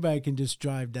 Maybe I can just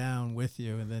drive down with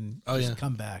you and then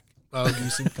come back. Oh, Give you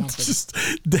some company. Just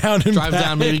down and drive back.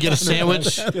 down, maybe get a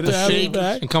sandwich, Get a down shake, and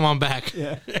back. and come on back.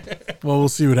 Yeah. Well, we'll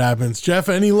see what happens. Jeff,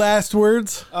 any last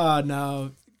words?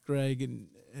 No, Greg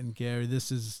and Gary,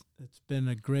 it's been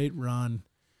a great run.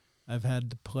 I've had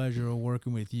the pleasure of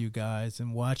working with you guys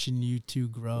and watching you two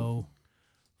grow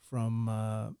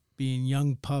from being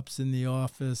young pups in the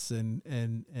office and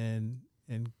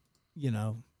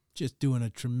just doing a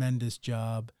tremendous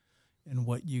job in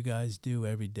what you guys do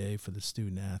every day for the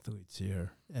student athletes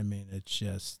here. I mean, it's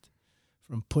just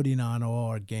from putting on all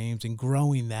our games and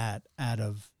growing that out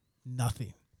of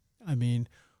nothing. I mean,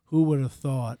 who would have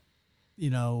thought,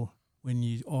 when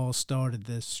you all started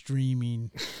this streaming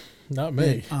Not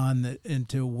me.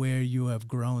 into where you have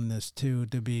grown this to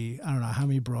be, I don't know how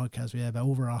many broadcasts we have,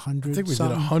 over 100. I think we did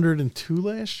 102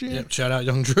 last year. Yep, shout out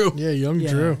Young Drew. Yeah, young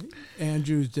Drew.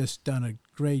 Andrew's just done a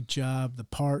great job. The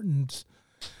Partons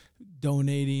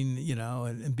donating,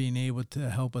 and being able to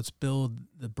help us build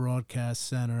the broadcast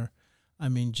center. I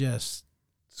mean, just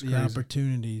It's the crazy.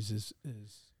 opportunities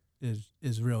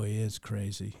is really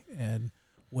crazy, and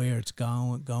where it's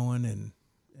going,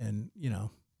 and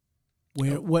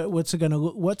What's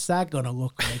that gonna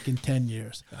look like in 10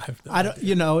 years? I don't.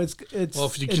 It's. Well,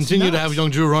 if you continue to have Young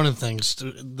Drew running things,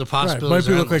 the possibilities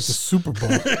might are look like endless. the Super Bowl.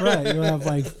 Right, you'll have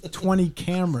like 20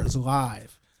 cameras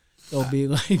live. They'll be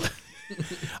like.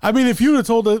 I mean, if you would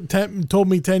have told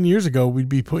me 10 years ago we'd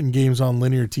be putting games on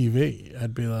linear TV,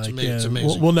 I'd be like, it's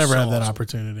amazing. We'll never So have that awesome.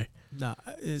 opportunity. No,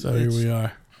 So here we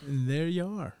are. And there you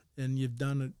are, and you've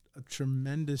done a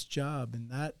tremendous job.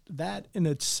 And that in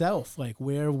itself, like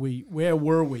where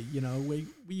were we?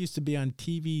 We used to be on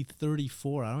TV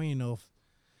 34. I don't even know if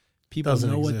people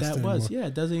Doesn't know what exist that was. anymore. Yeah,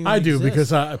 it doesn't even I do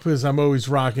exist. because I'm always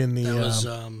rocking the.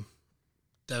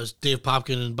 That was Dave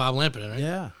Popkin and Bob Lampin, right?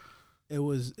 Yeah, it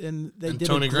was, and they did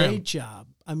Tony a great Graham. job.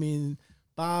 I mean,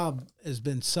 Bob has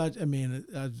been such. I mean,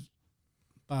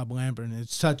 Bob Lampert is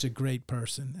such a great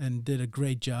person and did a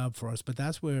great job for us. But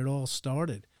that's where it all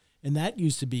started, and that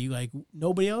used to be like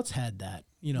nobody else had that.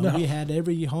 No. We had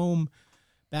every home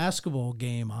basketball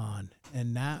game on,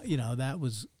 and now that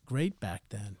was great back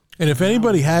then. And if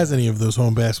anybody has any of those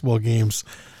home basketball games,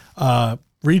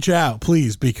 reach out,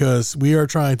 please, because we are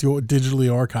trying to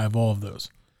digitally archive all of those.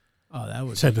 Oh, that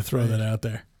was Just had to throw that out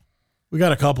there. We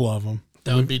got a couple of them.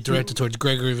 That would be directed towards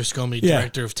Gregory Viscomi,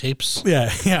 director of tapes.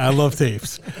 Yeah, I love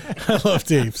tapes. I love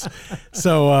tapes.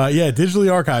 So, digitally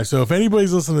archived. So if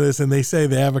anybody's listening to this and they say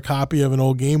they have a copy of an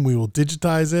old game, we will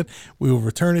digitize it, we will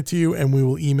return it to you, and we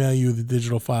will email you the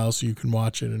digital file so you can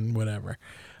watch it and whatever.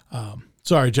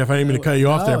 Sorry, Jeff, I didn't mean to cut you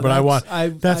off there,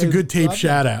 but that's a good tape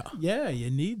shout out. Yeah, you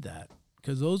need that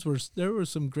because there were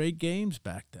some great games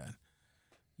back then.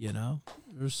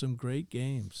 There's some great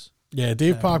games. Yeah,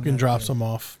 Dave Popkin drops them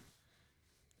off.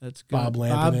 That's good. Bob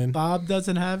Lampin. Bob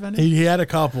doesn't have any? He had a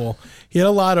couple. He had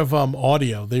a lot of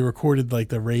audio. They recorded like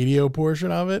the radio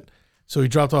portion of it. So he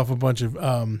dropped off a bunch of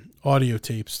audio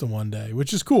tapes the one day,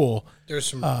 which is cool. There's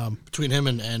some between him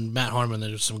and Matt Harmon.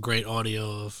 There's some great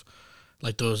audio of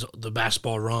like the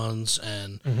basketball runs,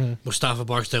 and Mustafa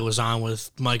Barksdale was on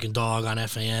with Mike and Dog on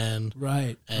FAN,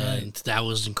 Right, and that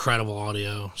was incredible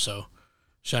audio. So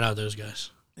shout out those guys.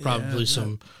 Probably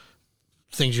some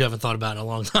things you haven't thought about in a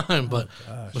long time, but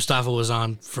Mustafa was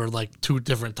on for like 2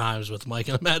 different times with Mike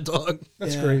and Mad Dog.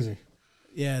 That's crazy.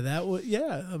 Yeah, that was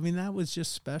I mean, that was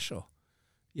just special.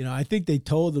 I think they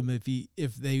told him he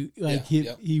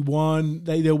won,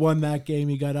 they won that game,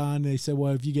 he got on. They said,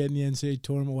 well, if you get in the NCAA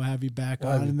tournament, we'll have you back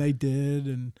on, and they did.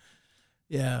 And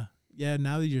yeah.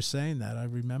 Now that you're saying that, I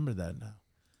remember that now.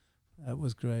 That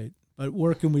was great. But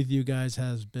working with you guys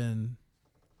has been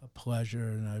a pleasure,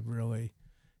 and I've really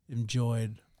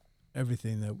enjoyed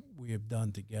everything that we have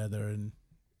done together, and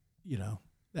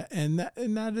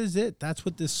that is it. That's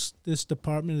what this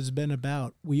department has been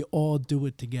about. We all do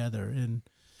it together, and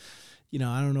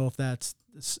I don't know if that's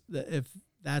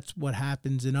what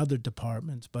happens in other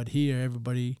departments, but here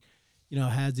everybody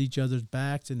has each other's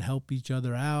backs and help each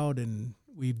other out, and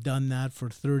we've done that for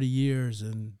 30 years,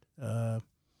 and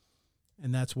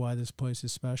that's why this place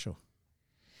is special.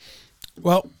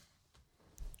 Well,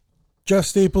 Jeff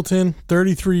Stapleton,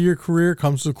 33-year career,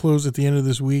 comes to a close at the end of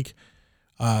this week.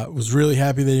 Was really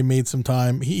happy that he made some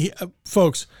time.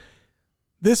 Folks,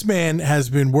 this man has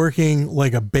been working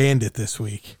like a bandit this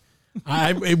week.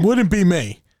 It wouldn't be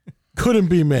me. Couldn't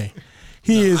be me.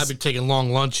 I've been taking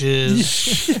long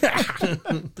lunches.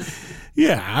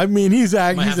 Yeah, I mean, he's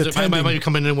attending. I might be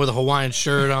coming in with a Hawaiian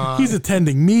shirt on. He's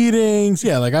attending meetings.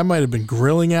 Yeah, like I might have been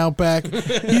grilling out back.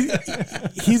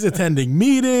 He's attending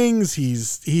meetings.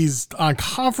 He's on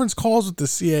conference calls with the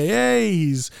CAA.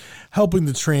 He's helping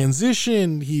the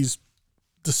transition. He's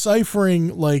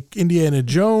deciphering like Indiana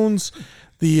Jones,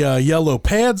 the yellow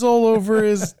pads all over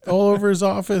his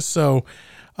office. So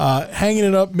hanging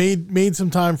it up, made some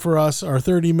time for us. Our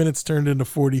 30 minutes turned into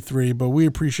 43, but we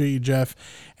appreciate you, Jeff.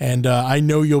 And I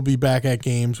know you'll be back at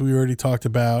games. We already talked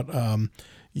about,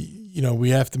 we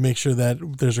have to make sure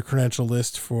that there's a credential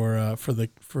list for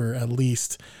at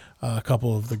least a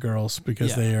couple of the girls,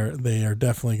 because they are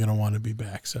definitely going to want to be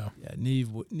back. So yeah,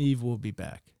 Neve will be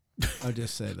back. I'll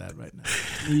just say that right now.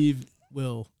 Neve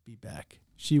will be back.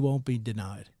 She won't be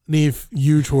denied. Neve,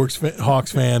 huge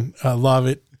Hawks fan. I love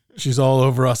it. She's all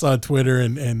over us on Twitter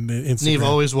and Instagram. Neve,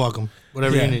 always welcome.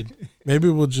 Whatever you need. Maybe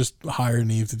we'll just hire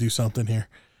Neve to do something here.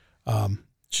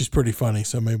 She's pretty funny,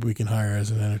 so maybe we can hire her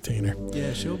as an entertainer.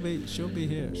 Yeah, she'll be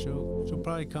here. She'll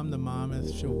probably come to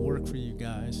Monmouth. She'll work for you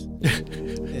guys.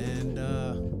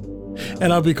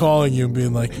 And I'll be calling you and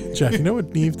being like, Jeff, you know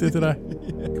what Neve did today?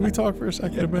 Can we talk for a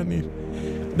second about Neve?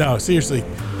 No, seriously.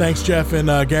 Thanks, Jeff. And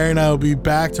Gary and I will be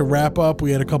back to wrap up.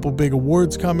 We had a couple big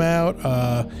awards come out.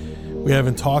 We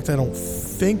haven't talked, I don't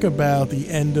think, about the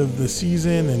end of the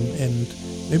season and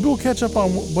maybe we'll catch up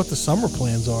on what the summer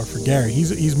plans are for Gary.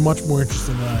 He's much more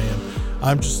interested than I am.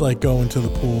 I'm just like going to the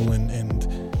pool and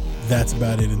that's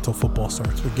about it until football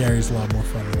starts. But Gary's a lot more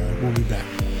fun around. We'll be back.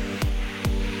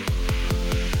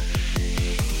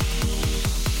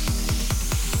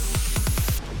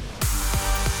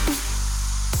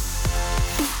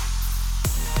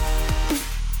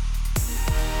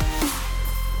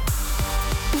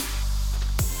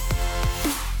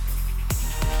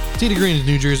 Tee to Green is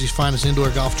New Jersey's finest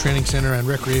indoor golf training center and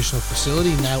recreational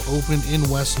facility, now open in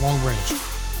West Long Branch.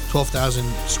 12,000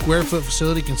 square foot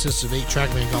facility consists of 8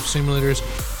 TrackMan golf simulators,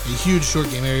 a huge short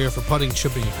game area for putting,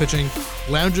 chipping, and pitching,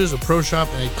 lounges, a pro shop,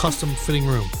 and a custom fitting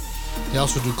room. They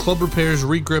also do club repairs,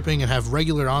 re-gripping, and have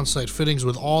regular on-site fittings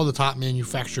with all the top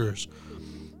manufacturers.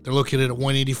 They're located at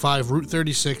 185 Route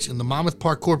 36 in the Monmouth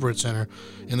Park Corporate Center,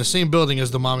 in the same building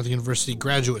as the Monmouth University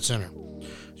Graduate Center.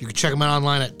 You can check them out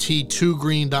online at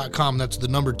t2green.com. That's the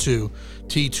number 2,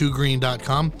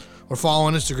 t2green.com. Or follow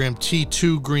on Instagram,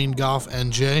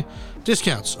 T2GreenGolfNJ.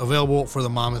 Discounts available for the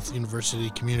Monmouth University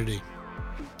community.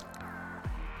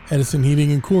 Edison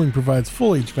Heating and Cooling provides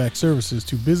full HVAC services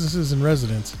to businesses and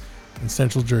residents in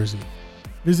Central Jersey.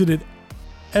 Visit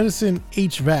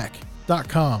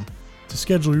edisonhvac.com to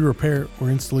schedule your repair or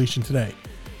installation today.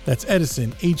 That's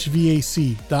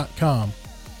edisonhvac.com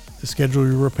to schedule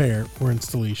your repair or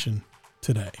installation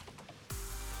today.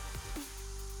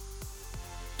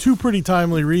 2 pretty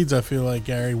timely reads, I feel like,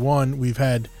 Gary. One, we've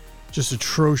had just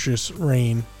atrocious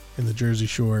rain in the Jersey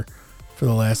Shore for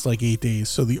the last 8 days.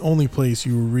 So the only place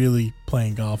you were really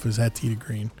playing golf is at Tee to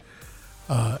Green.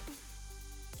 I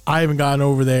haven't gotten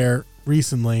over there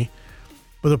recently,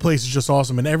 but the place is just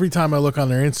awesome. And every time I look on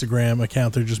their Instagram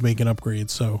account, they're just making upgrades.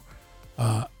 So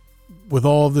with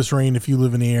all of this rain, if you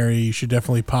live in the area, you should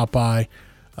definitely pop by,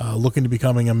 look into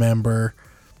becoming a member.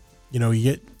 You know, you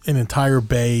get an entire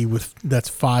bay that's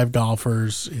 5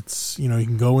 golfers. It's, you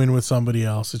can go in with somebody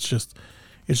else. It's just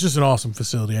an awesome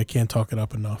facility. I can't talk it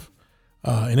up enough.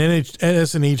 And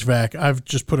Edison HVAC, I've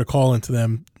just put a call into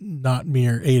them not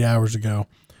mere 8 hours ago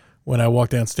when I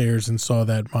walked downstairs and saw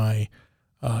that my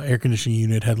air conditioning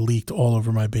unit had leaked all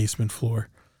over my basement floor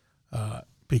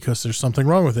because there's something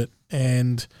wrong with it.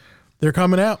 And they're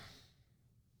coming out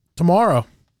tomorrow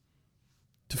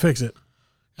to fix it.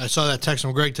 I saw that text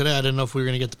from Greg today. I didn't know if we were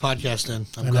going to get the podcast in.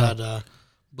 I'm glad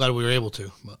we were able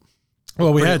to. But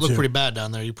it looked pretty bad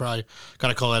down there. You probably got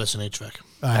to call Edison HVAC.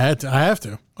 I have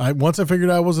to. Once I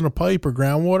figured out it wasn't a pipe or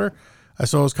groundwater, I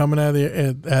saw it was coming out of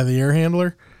the air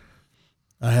handler.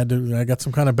 I got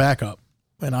some kind of backup.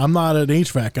 And I'm not an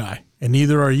HVAC guy, and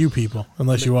neither are you people,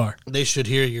 unless you are. They should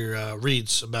hear your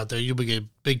reads about there. You'll get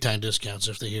big time discounts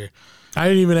if they hear. I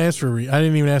didn't even ask for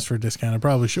a discount. I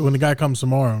probably should. When the guy comes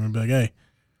tomorrow, I'm gonna be like, hey,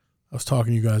 I was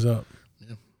talking you guys up.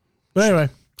 Yeah. But anyway,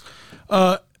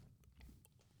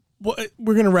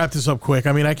 we're going to wrap this up quick.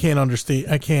 I mean, I can't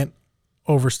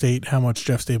overstate how much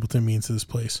Jeff Stapleton means to this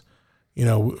place.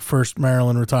 First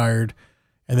Marilyn retired,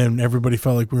 and then everybody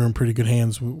felt like we were in pretty good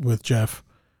hands with Jeff.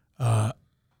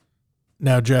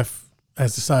 Now Jeff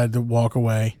has decided to walk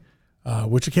away,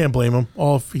 which I can't blame him.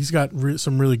 He's got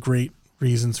some really great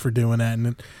reasons for doing that,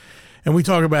 and we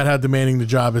talk about how demanding the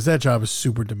job is. That job is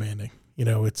super demanding.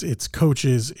 It's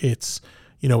coaches, it's,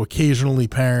 occasionally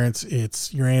parents,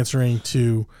 it's you're answering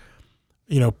to,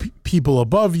 people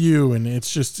above you, and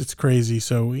it's crazy.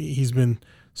 So he's been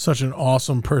such an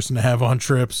awesome person to have on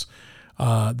trips.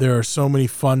 There are so many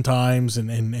fun times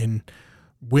and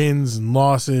wins and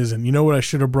losses. And you know what I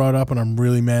should have brought up, and I'm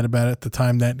really mad about it, the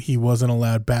time that he wasn't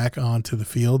allowed back onto the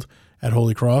field at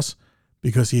Holy Cross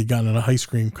because he had gotten an ice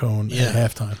cream cone at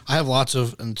halftime. I have lots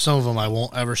of, and some of them I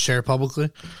won't ever share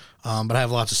publicly. But I have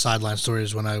lots of sideline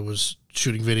stories when I was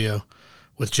shooting video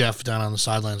with Jeff down on the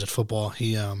sidelines at football.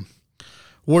 He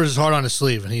wore his heart on his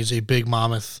sleeve, and he's a big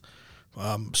Monmouth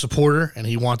supporter, and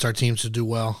he wants our teams to do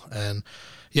well. And,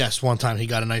 yes, one time he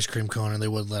got an ice cream cone, and they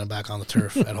wouldn't let him back on the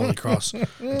turf at Holy Cross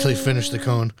until he finished the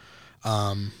cone.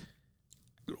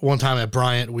 One time at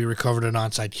Bryant, we recovered an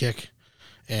onside kick.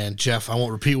 And Jeff, I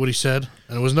won't repeat what he said,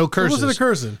 and it was no curses. It wasn't a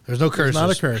cursing. There was no curses. Not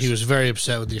a curse. He was very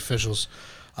upset with the officials.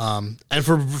 And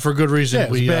for good reason. Yeah,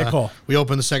 it was a bad call. We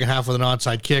opened the second half with an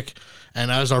onside kick,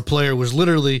 and as our player was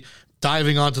literally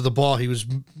diving onto the ball, he was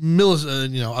a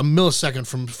millisecond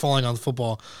from falling on the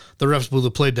football. The refs blew the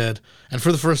play dead, and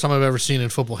for the first time I've ever seen in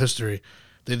football history,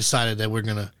 they decided that we're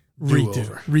gonna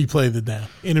replay the down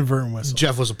inadvertent whistle.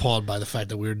 Jeff was appalled by the fact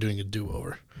that we were doing a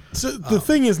do-over. So the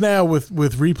thing is now with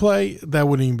replay, that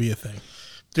wouldn't even be a thing.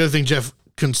 The other thing Jeff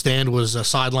couldn't stand was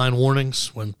sideline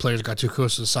warnings when players got too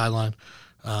close to the sideline.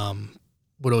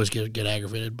 Would always get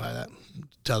aggravated by that.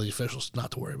 Tell the officials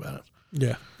not to worry about it.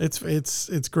 Yeah,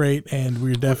 it's great, and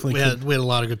we're definitely we had a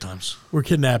lot of good times. We're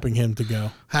kidnapping him to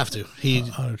go. Have to. He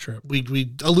on a trip.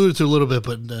 We alluded to it a little bit,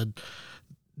 but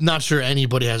not sure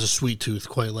anybody has a sweet tooth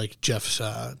quite like Jeff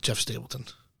Stapleton.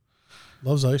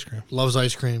 Loves ice cream. Loves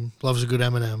ice cream. Loves a good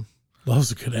M&M.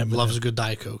 Loves a good M&M. Loves a good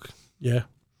Diet Coke. Yeah.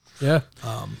 Yeah.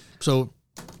 So,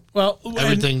 well,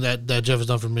 everything that Jeff has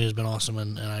done for me has been awesome,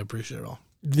 and I appreciate it all.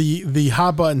 The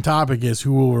hot button topic is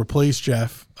who will replace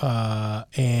Jeff,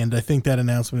 and I think that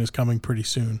announcement is coming pretty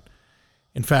soon.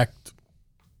 In fact,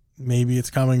 maybe it's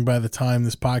coming by the time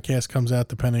this podcast comes out,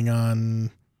 depending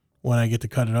on when I get to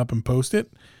cut it up and post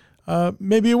it.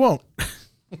 Maybe it won't.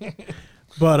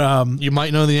 But you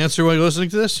might know the answer while you're listening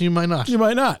to this. You might not. You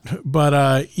might not. But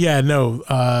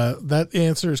that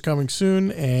answer is coming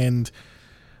soon, and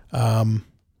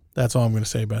that's all I'm going to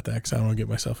say about that because I don't want to get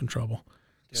myself in trouble.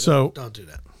 Yeah, don't do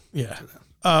that.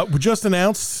 Yeah. We just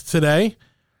announced today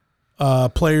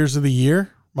Players of the Year,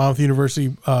 Monmouth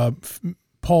University,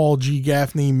 Paul G.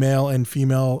 Gaffney, Male and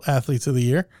Female Athletes of the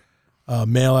Year.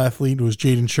 Male athlete was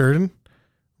Jaden Sheridan,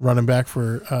 running back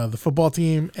for the football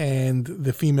team, and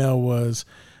the female was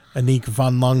Anik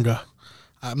Van Lunga.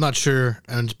 I'm not sure,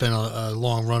 and it's been a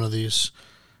long run of these,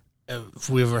 if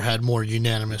we ever had more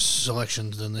unanimous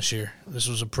selections than this year. This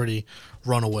was a pretty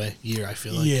runaway year, I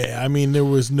feel like. Yeah, I mean, there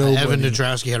was no. Evan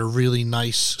Nadrowski had a really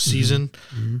nice season,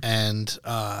 and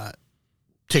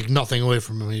take nothing away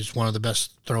from him. He's one of the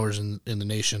best throwers in the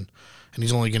nation, and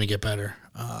he's only going to get better.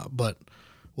 But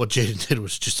what Jaden did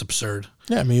was just absurd.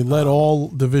 Yeah, I mean, he led all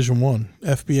Division I,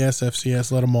 FBS,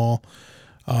 FCS, led them all.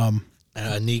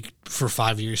 Anik, for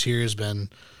 5 years here, has been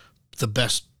the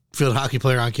best field hockey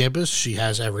player on campus. She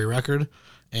has every record,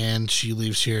 and she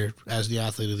leaves here as the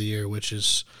Athlete of the Year, which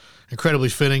is incredibly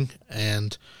fitting.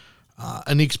 And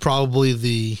Anik's probably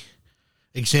the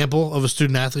example of a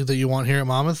student athlete that you want here at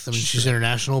Monmouth. I mean, she's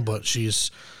international, but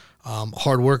she's a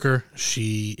hard worker.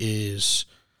 She is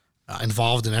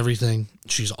involved in everything.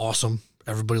 She's awesome.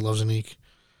 Everybody loves Anik.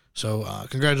 So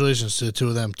congratulations to the two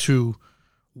of them, two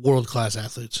world-class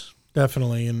athletes.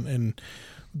 Definitely. And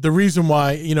the reason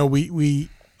why, we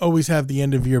always have the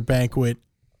end-of-year banquet.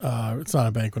 It's not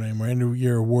a banquet anymore,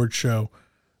 end-of-year award show,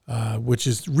 which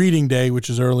is reading day, which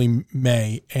is early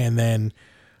May. And then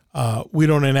we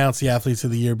don't announce the Athletes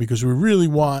of the Year because we really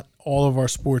want all of our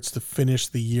sports to finish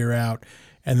the year out,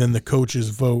 and then the coaches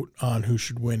vote on who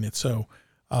should win it. So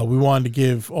we wanted to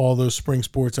give all those spring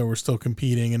sports that were still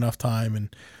competing enough time,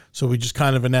 and so we just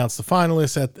kind of announced the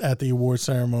finalists at the award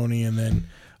ceremony, and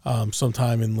then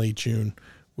sometime in late June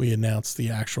we announced the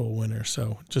actual winner.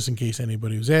 So just in case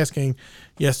anybody was asking,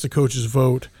 yes, the coaches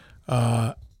vote,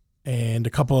 and a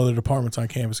couple other departments on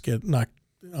campus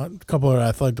a couple of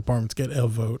athletic departments get a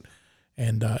vote,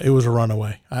 and it was a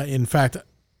runaway. In fact,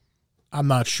 I'm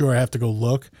not sure. I have to go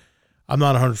look. I'm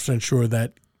not 100% sure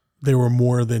that there were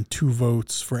more than 2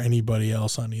 votes for anybody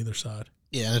else on either side.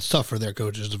 Yeah, and it's tough for their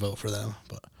coaches to vote for them,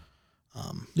 but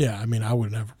yeah, I mean, I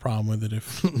wouldn't have a problem with it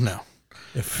if no,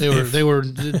 if they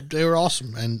were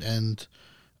awesome, and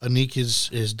Anik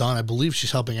is done. I believe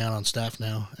she's helping out on staff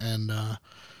now, and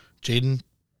Jaden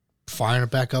firing it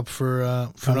back up for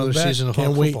another season of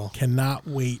football. Cannot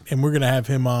wait, and we're gonna have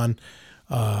him on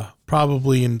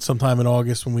probably in sometime in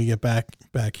August when we get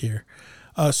back here.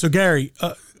 So Gary,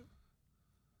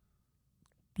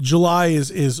 July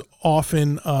is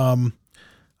often I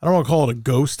don't want to call it a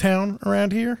ghost town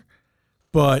around here,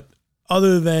 but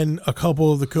other than a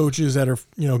couple of the coaches that are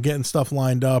getting stuff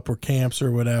lined up or camps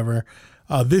or whatever,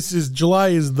 July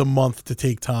is the month to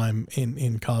take time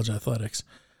in college athletics.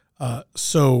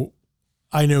 So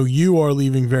I know you are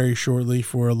leaving very shortly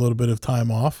for a little bit of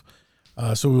time off.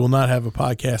 So we will not have a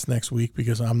podcast next week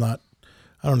because I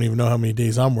don't even know how many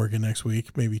days I'm working next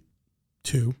week. Maybe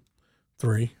 2,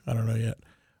 3. I don't know yet.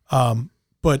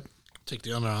 But take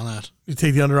the under on that. You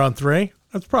take the under on 3?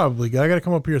 That's probably good. I got to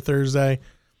come up here Thursday,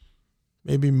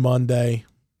 maybe Monday.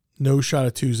 No shot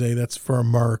of Tuesday. That's for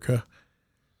America.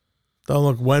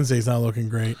 Wednesday's not looking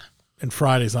great, and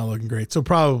Friday's not looking great. So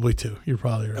probably 2. You're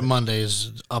probably right. And Monday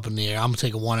is up in the air. I'm gonna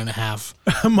take a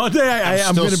 1.5. Monday,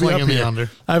 I'm going to be up here. Under.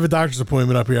 I have a doctor's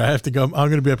appointment up here. I have to go. I'm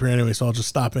going to be up here anyway, so I'll just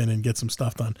stop in and get some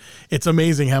stuff done. It's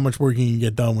amazing how much work you can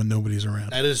get done when nobody's around.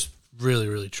 That is really,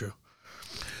 really true.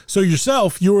 So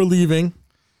yourself, you were leaving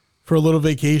for a little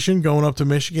vacation, going up to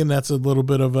Michigan. That's a little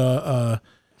bit of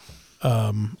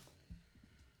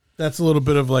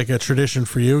like a tradition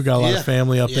for you. Got a lot of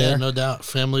family up there. Yeah, no doubt.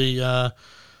 Family,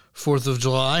 4th of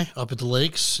July up at the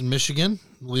lakes in Michigan.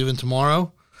 Leaving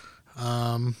tomorrow,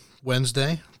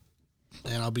 Wednesday,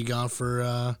 and I'll be gone for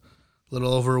a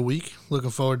little over a week. Looking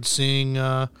forward to seeing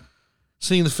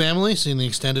seeing the family, seeing the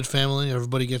extended family.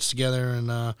 Everybody gets together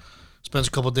and spends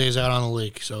a couple of days out on the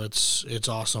lake. So it's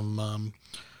awesome.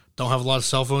 Don't have a lot of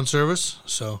cell phone service,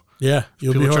 so yeah,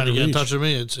 you'll people be hard trying to get in reach. touch with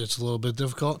me. It's a little bit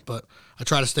difficult, but I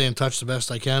try to stay in touch the best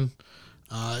I can.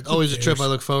 Always a trip I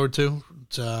look forward to.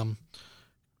 It's,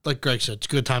 like Greg said, it's a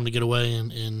good time to get away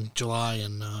in July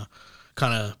and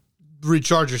kind of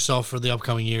recharge yourself for the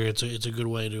upcoming year. It's a good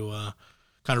way to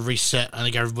kind of reset. I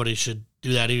think everybody should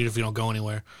do that, even if you don't go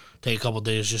anywhere. Take a couple of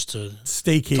days just to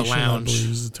Staycation, to lounge. I believe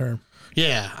is the term.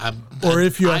 Yeah, I've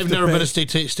never been a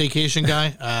staycation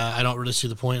guy. I don't really see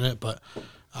the point in it, but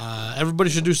everybody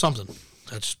should do something.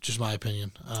 That's just my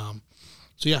opinion.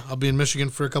 So yeah, I'll be in Michigan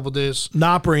for a couple of days.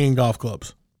 Not bringing golf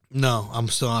clubs. No, I'm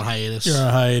still on hiatus. You're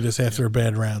on hiatus after a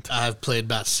bad round. I've played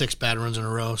about 6 bad runs in a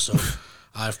row, so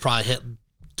I've probably hit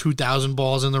 2,000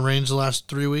 balls in the range the last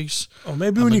 3 weeks. Oh,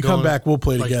 maybe when you come back, we'll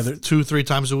play like together 2-3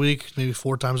 times a week, maybe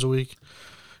 4 times a week.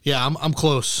 Yeah, I'm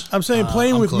close. I'm saying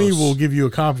playing with me close. will give you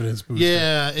a confidence boost.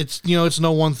 Yeah, it's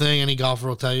no one thing. Any golfer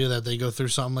will tell you that they go through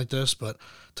something like this, but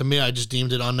to me, I just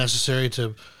deemed it unnecessary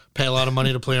to pay a lot of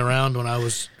money to play around when I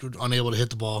was unable to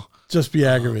hit the ball. Just be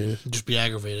aggravated. Just be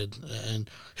aggravated and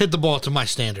hit the ball to my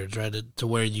standards, right, to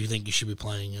where you think you should be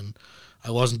playing. And I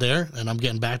wasn't there, and I'm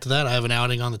getting back to that. I have an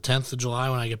outing on the 10th of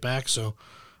July when I get back, so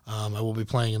I will be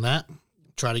playing in that.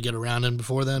 Try to get around in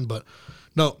before then, but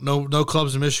no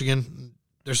clubs in Michigan.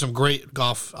 There's some great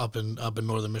golf up in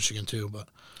northern Michigan too, but.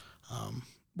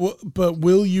 But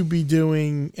will you be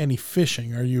doing any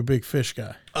fishing? Are you a big fish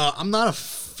guy? I'm not a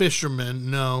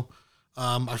fisherman. No,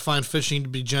 I find fishing to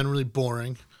be generally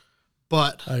boring,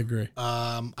 but I agree.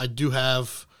 I do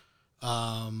have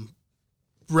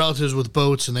relatives with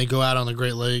boats, and they go out on the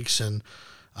Great Lakes, and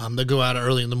they go out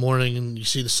early in the morning, and you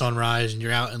see the sunrise, and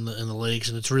you're out in the lakes,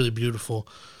 and it's really beautiful.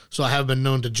 So I have been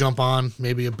known to jump on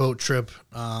maybe a boat trip.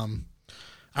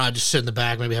 I just sit in the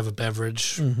back, maybe have a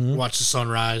beverage, watch the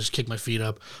sunrise, kick my feet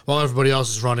up, while everybody else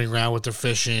is running around with their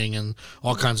fishing and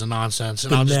all kinds of nonsense.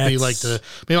 And I'll just be like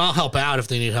I'll help out if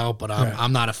they need help, but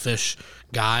I'm not a fish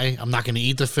guy. I'm not going to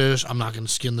eat the fish. I'm not going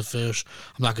to skin the fish.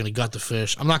 I'm not going to gut the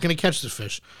fish. I'm not going to catch the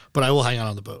fish, but I will hang out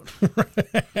on the boat.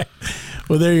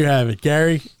 Well, there you have it.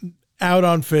 Gary, out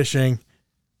on fishing,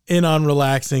 in on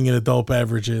relaxing and adult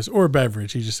beverages, or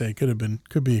beverage. He just said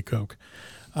could be a Coke.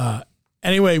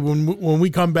 Anyway, when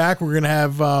we come back, we're gonna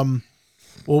have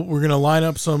we're gonna line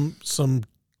up some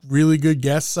really good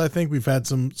guests. I think we've had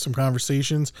some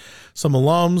conversations, some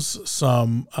alums,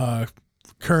 some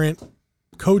current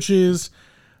coaches.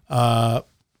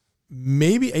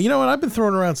 Maybe, you know what, I've been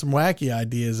throwing around some wacky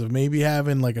ideas of maybe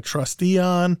having like a trustee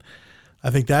on. I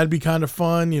think that'd be kind of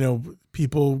fun. You know,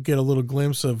 people get a little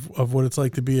glimpse of what it's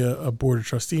like to be a board of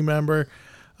trustee member.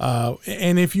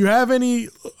 And if you have any,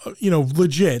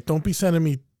 legit, don't be sending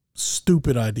me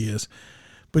stupid ideas.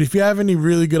 But if you have any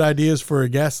really good ideas for a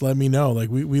guest, let me know.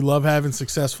 Like we love having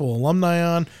successful alumni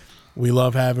on. We're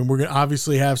going to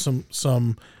obviously have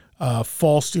some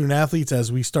fall student athletes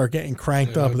as we start getting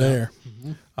cranked up there.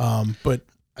 Mm-hmm. But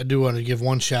I do want to give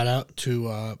one shout out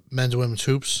to men's and women's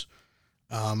hoops,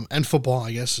 and football,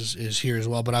 I guess, is here as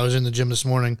well. But I was in the gym this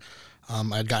morning.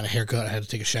 I'd gotten a haircut. I had to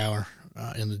take a shower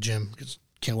in the gym because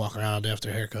can't walk around all day after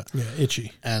a haircut. Yeah,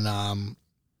 itchy. And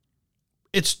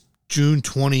it's June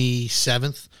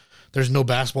 27th. There's no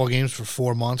basketball games for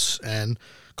 4 months, and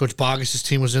Coach Boggis'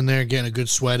 team was in there getting a good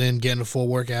sweat in, getting a full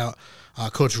workout.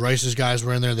 Coach Rice's guys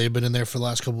were in there. They've been in there for the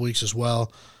last couple of weeks as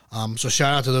well. So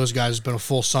shout out to those guys. It's been a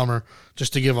full summer.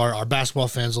 Just to give our basketball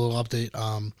fans a little update,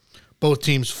 both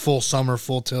teams full summer,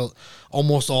 full tilt.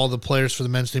 Almost all the players for the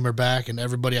men's team are back, and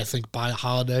everybody, I think, by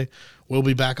holiday will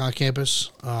be back on campus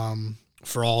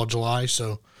for all of July.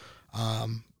 So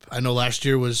I know last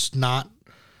year was not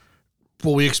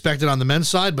what we expected on the men's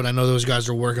side, but I know those guys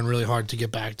are working really hard to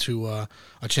get back to a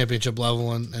championship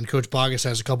level. And Coach Boggis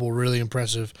has a couple of really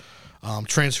impressive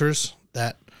transfers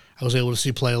that I was able to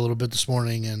see play a little bit this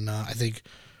morning, and I think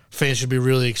fans should be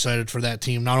really excited for that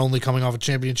team, not only coming off a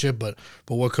championship, but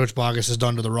what Coach Boggis has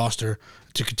done to the roster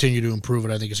to continue to improve it.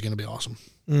 I think is going to be awesome.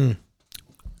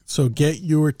 So get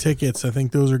your tickets. I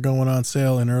think those are going on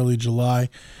sale in early July.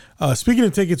 Speaking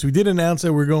of tickets, we did announce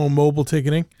that we're going mobile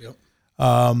ticketing. Yep.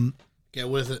 Get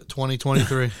with it,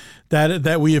 2023.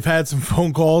 that we have had some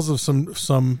phone calls of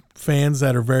some fans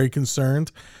that are very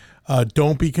concerned.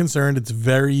 Don't be concerned. It's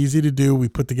very easy to do.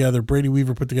 Brady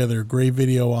Weaver put together a great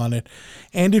video on it.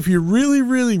 And if you're really,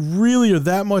 really, really are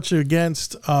that much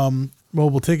against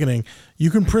mobile ticketing,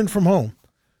 you can print from home.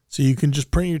 So you can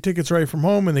just print your tickets right from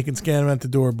home and they can scan them at the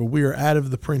door. But we are out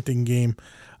of the printing game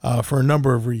for a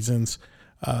number of reasons.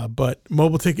 But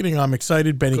mobile ticketing, I'm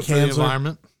excited. Benny Good for the Kanzler,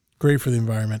 environment. Great for the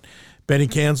environment. Benny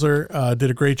Kanzler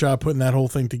did a great job putting that whole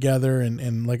thing together.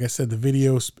 And like I said, the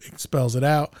video spells it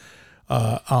out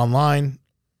online.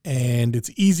 And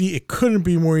it's easy. It couldn't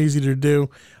be more easy to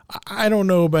do. I don't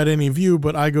know about any of you,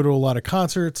 but I go to a lot of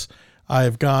concerts.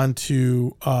 I've gone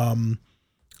to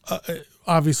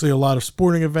obviously a lot of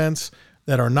sporting events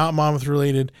that are not Monmouth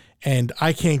related, and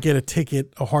I can't get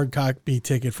a hard copy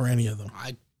ticket for any of them.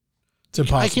 It's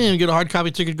impossible. I can't even get a hard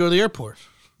copy ticket to go to the airport.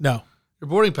 No. Your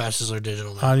boarding passes are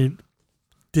digital now.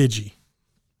 Digi.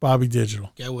 Bobby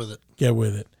Digital. Get with it. Get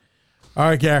with it. All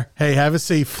right, Gary. Hey, have a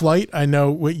safe flight. I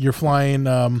know you're flying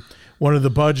one of the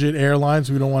budget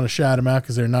airlines. We don't want to shout them out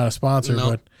because they're not a sponsor.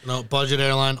 No, budget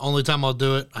airline. Only time I'll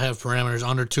do it, I have parameters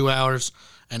under 2 hours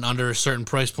and under a certain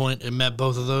price point. It met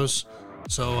both of those.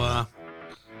 So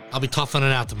I'll be toughing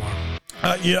it out tomorrow.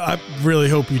 Yeah, I really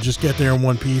hope you just get there in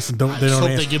one piece and I just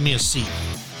hope they give me a seat.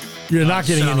 You're not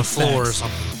getting any floor snacks. Or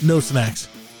something. No snacks.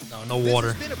 No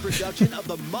water. This has been a production of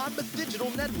the Monmouth Digital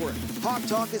Network. Hawk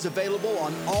Talk is available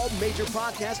on all major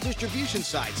podcast distribution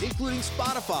sites, including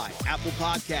Spotify, Apple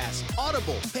Podcasts,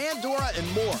 Audible, Pandora,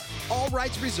 and more. All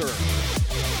rights reserved.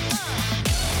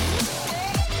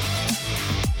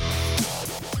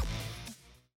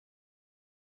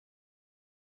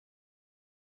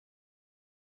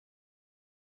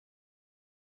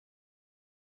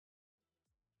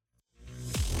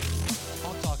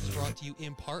 Brought to you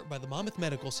in part by the Monmouth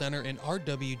Medical Center and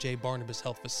RWJ Barnabas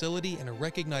Health Facility and a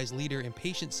recognized leader in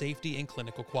patient safety and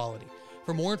clinical quality.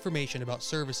 For more information about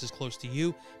services close to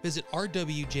you, visit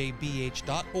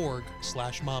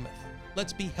rwjbh.org/Monmouth.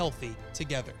 Let's be healthy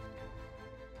together.